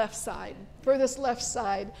that? Left side. Furthest left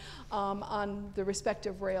side on the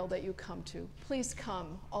respective rail that you come to. Please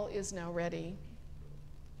come. All is now ready.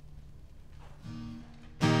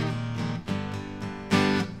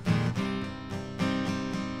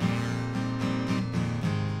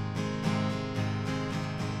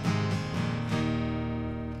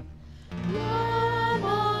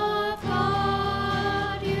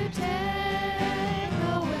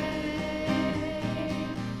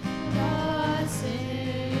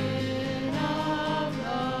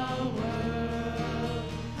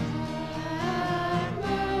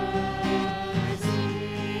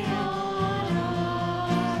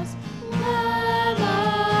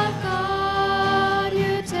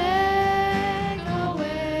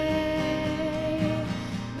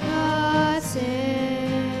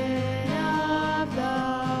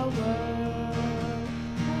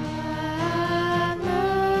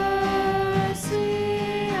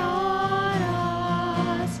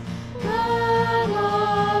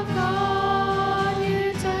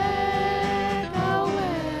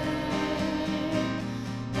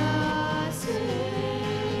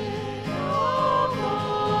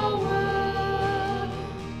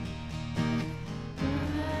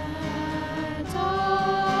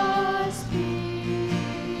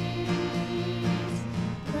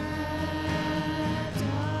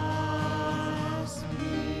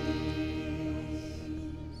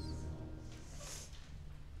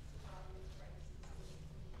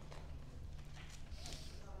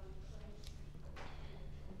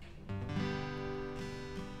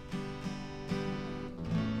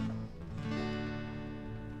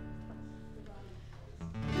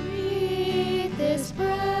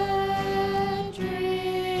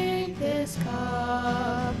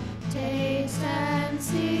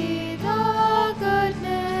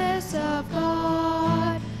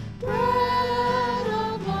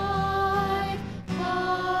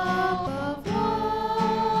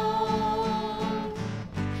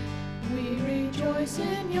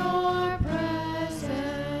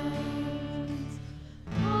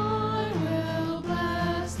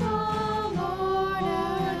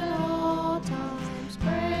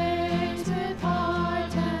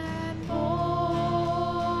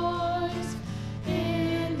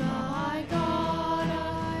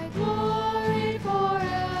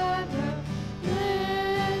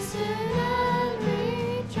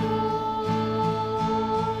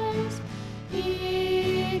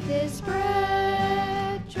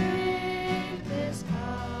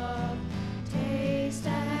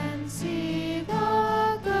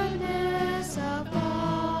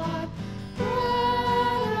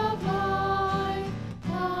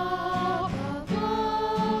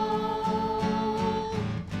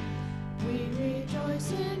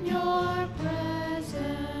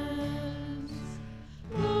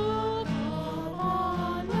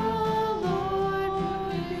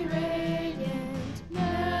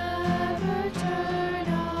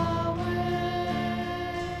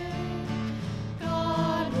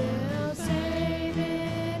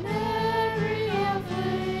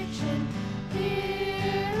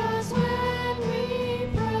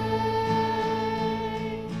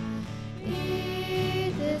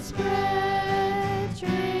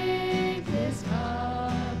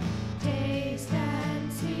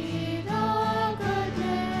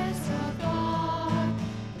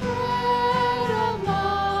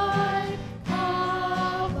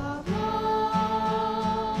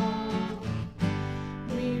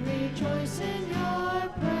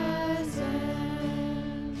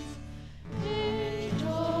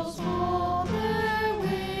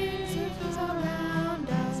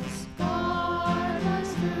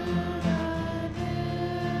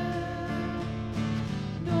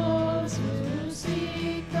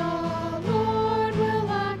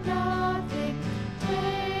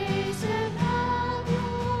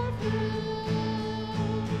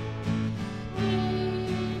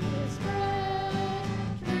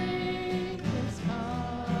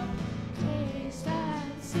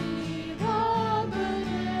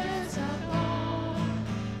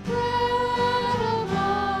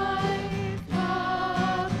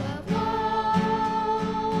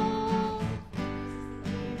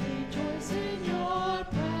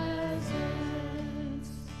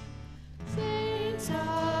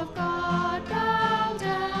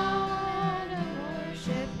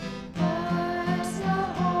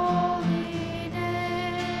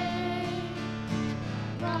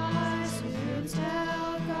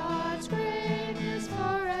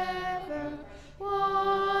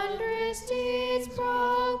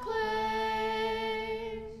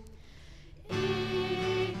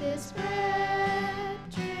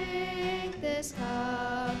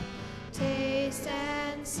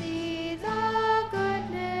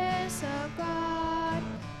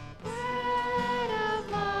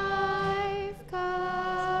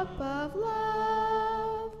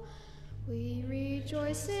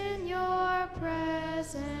 rejoice in your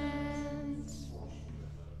presence.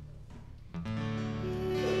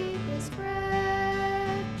 Eat this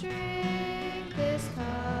bread, drink this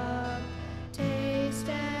cup, taste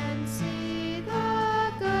and see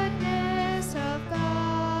the goodness of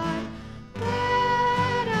God.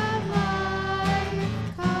 Bread of life,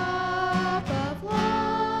 cup of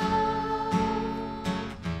love.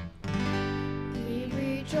 We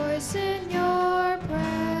rejoice in your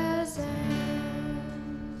presence.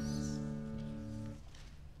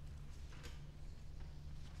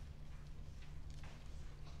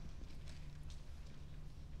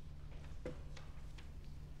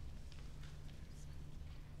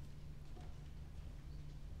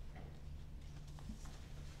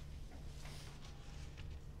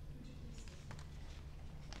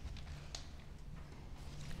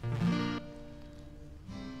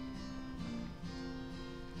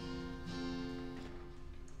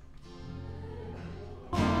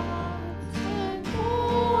 And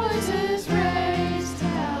voices raised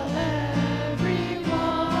tell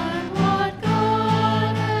everyone what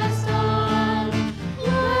God has done.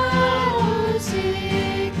 Let who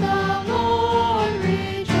seek the Lord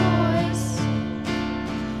rejoice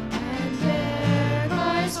and bear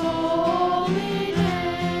Christ's holy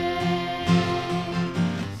name.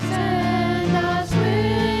 Send us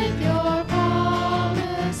with your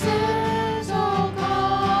promises, O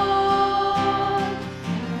God,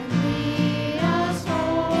 and lead us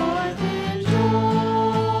forth in joy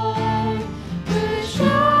with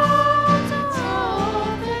shouts of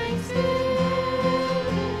thanksgiving.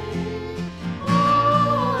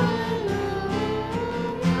 Hallelujah.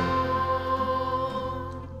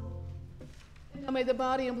 Now may the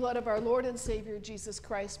body and blood of our Lord and Savior Jesus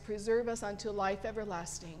Christ preserve us unto life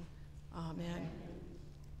everlasting. Amen.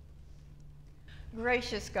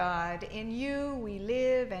 Gracious God, in you we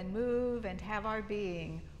live and move and have our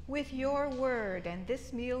being. With your word and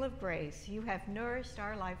this meal of grace, you have nourished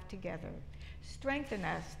our life together. Strengthen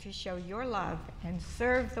us to show your love and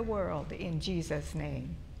serve the world in Jesus'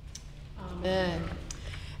 name. Amen.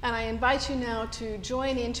 And I invite you now to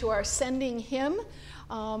join into our sending hymn,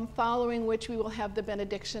 following which we will have the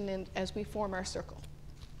benediction as we form our circle.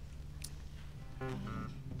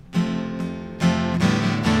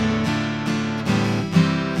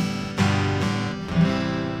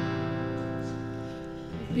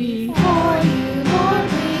 Before you, Lord,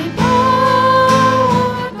 we bow,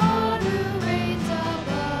 our God who reigns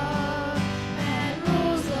above and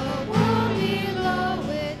rules the world below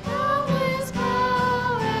with boundless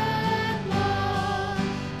power and love.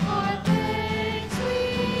 Our thanks we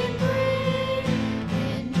bring,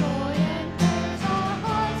 in joy and praise our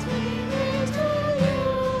hearts we raise to you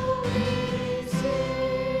we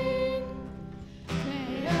sing.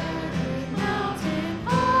 May every mountain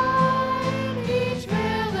hide, each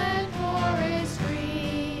vale and forest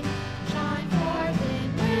green, shine forth in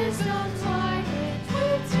wisdom's light,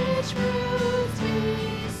 with rich fruits we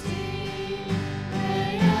see.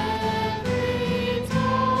 May every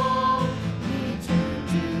tongue be tuned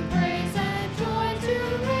to praise and joy to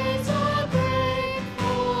raise a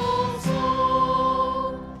grateful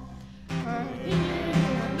soul. Hear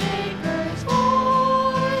your Maker's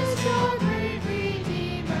voice, your great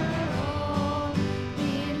Redeemer own.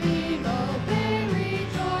 Believe, obey,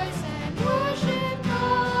 rejoice, and worship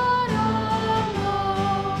God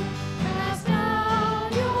alone. Cast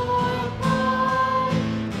down your pride,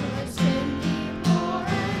 your sin deplore,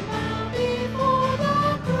 and bow before the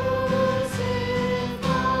crucified.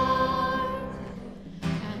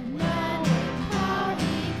 And when with power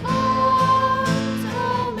he comes,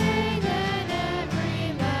 amaze every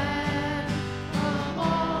man, from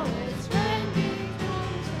all its rending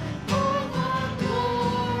thrones, and forth on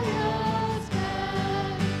glorious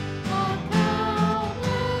bed, on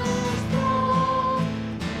countless throng,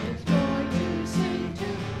 there's joy to sing to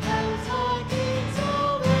as our King's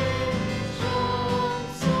salvation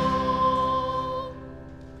song.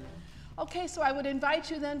 Okay, so I would invite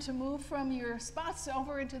you then to move from your spots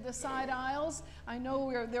over into the side aisles. I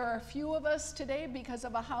know there are a few of us today because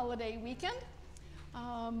of a holiday weekend,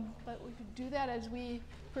 but we could do that as we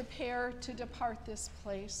prepare to depart this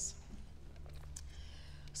place.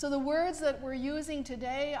 So the words that we're using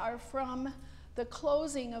today are from the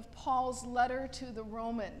closing of Paul's letter to the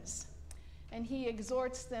Romans, and he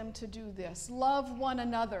exhorts them to do this. Love one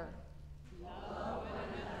another.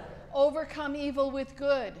 Overcome evil with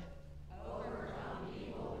good.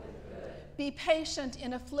 Be patient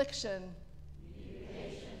in affliction.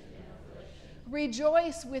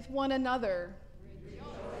 Rejoice with one another.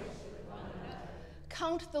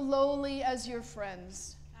 Count the lowly as your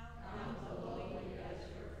friends.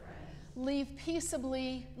 live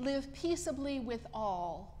peaceably with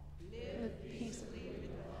all. Live peaceably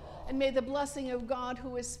with all. And may the blessing of God,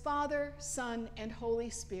 who is Father, Son, and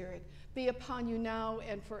Holy Spirit, be upon you now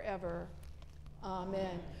and forever.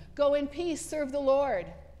 Amen. Go in peace, serve the Lord.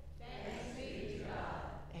 Thanks be to God.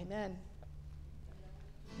 Amen.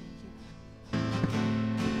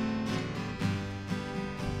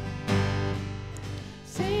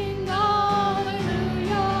 Sing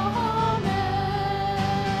hallelujah, amen.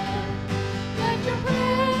 Let your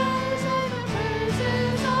praise and the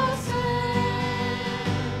praises ascend.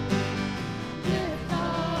 Lift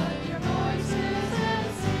up your voices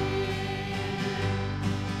and sing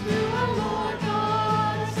to our Lord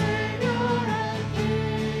God, Savior and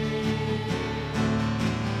King.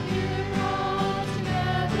 Here brought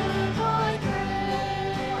together by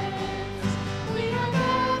grace, we are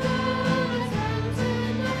gathered as friends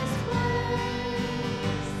in this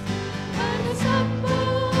place, and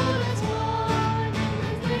assembled as one in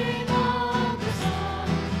the name of the Son,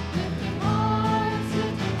 lifting hearts,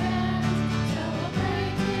 lifting hands,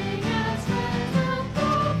 celebrating as friends and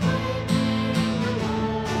proclaiming the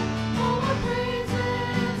Lord. All our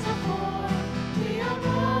praises are for, we are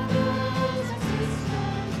brothers and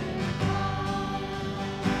sisters in Christ.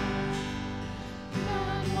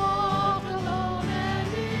 None walk alone and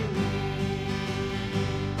in need,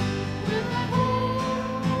 with that hope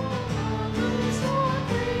loose or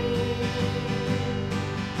free,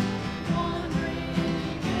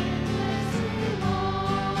 wandering aimlessly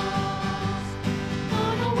lost,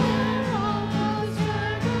 unaware of the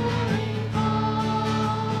staggering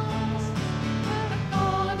cost. But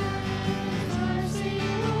God in His mercy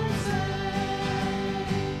would save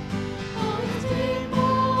all His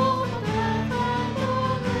people from death and the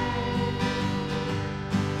grave,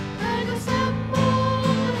 and assemble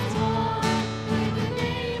as one in the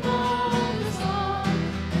name of the Son,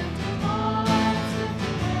 lifting hearts,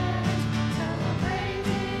 lifting hands,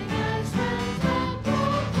 celebrating as friends and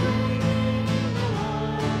proclaiming the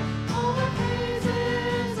Lord. All our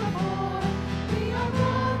praises are for, we are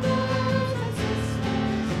brothers and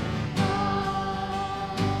sisters in Christ.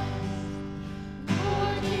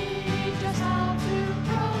 Lord, teach us how to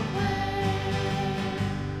proclaim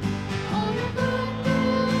all your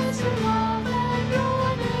goodness, your love, and your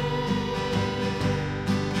name.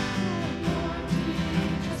 Lord,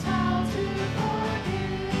 teach us how to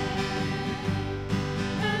forgive,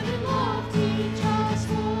 and in love teach us,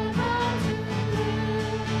 Lord, how to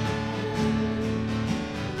live.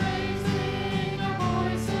 Raising our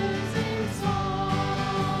voices in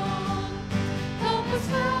song, help us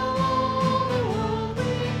tell all the world we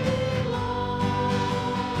belong,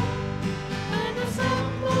 and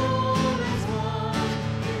assembled as one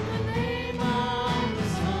in the name of the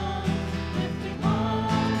Son, lifting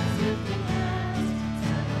hearts, lifting hands,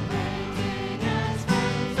 celebrating as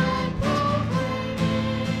friends and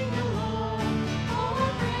proclaiming the Lord. All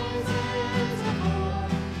our praises are for,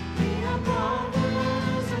 we are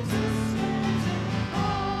brothers and sisters in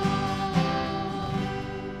Christ.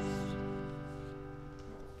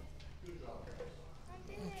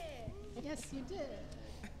 Yes, you did.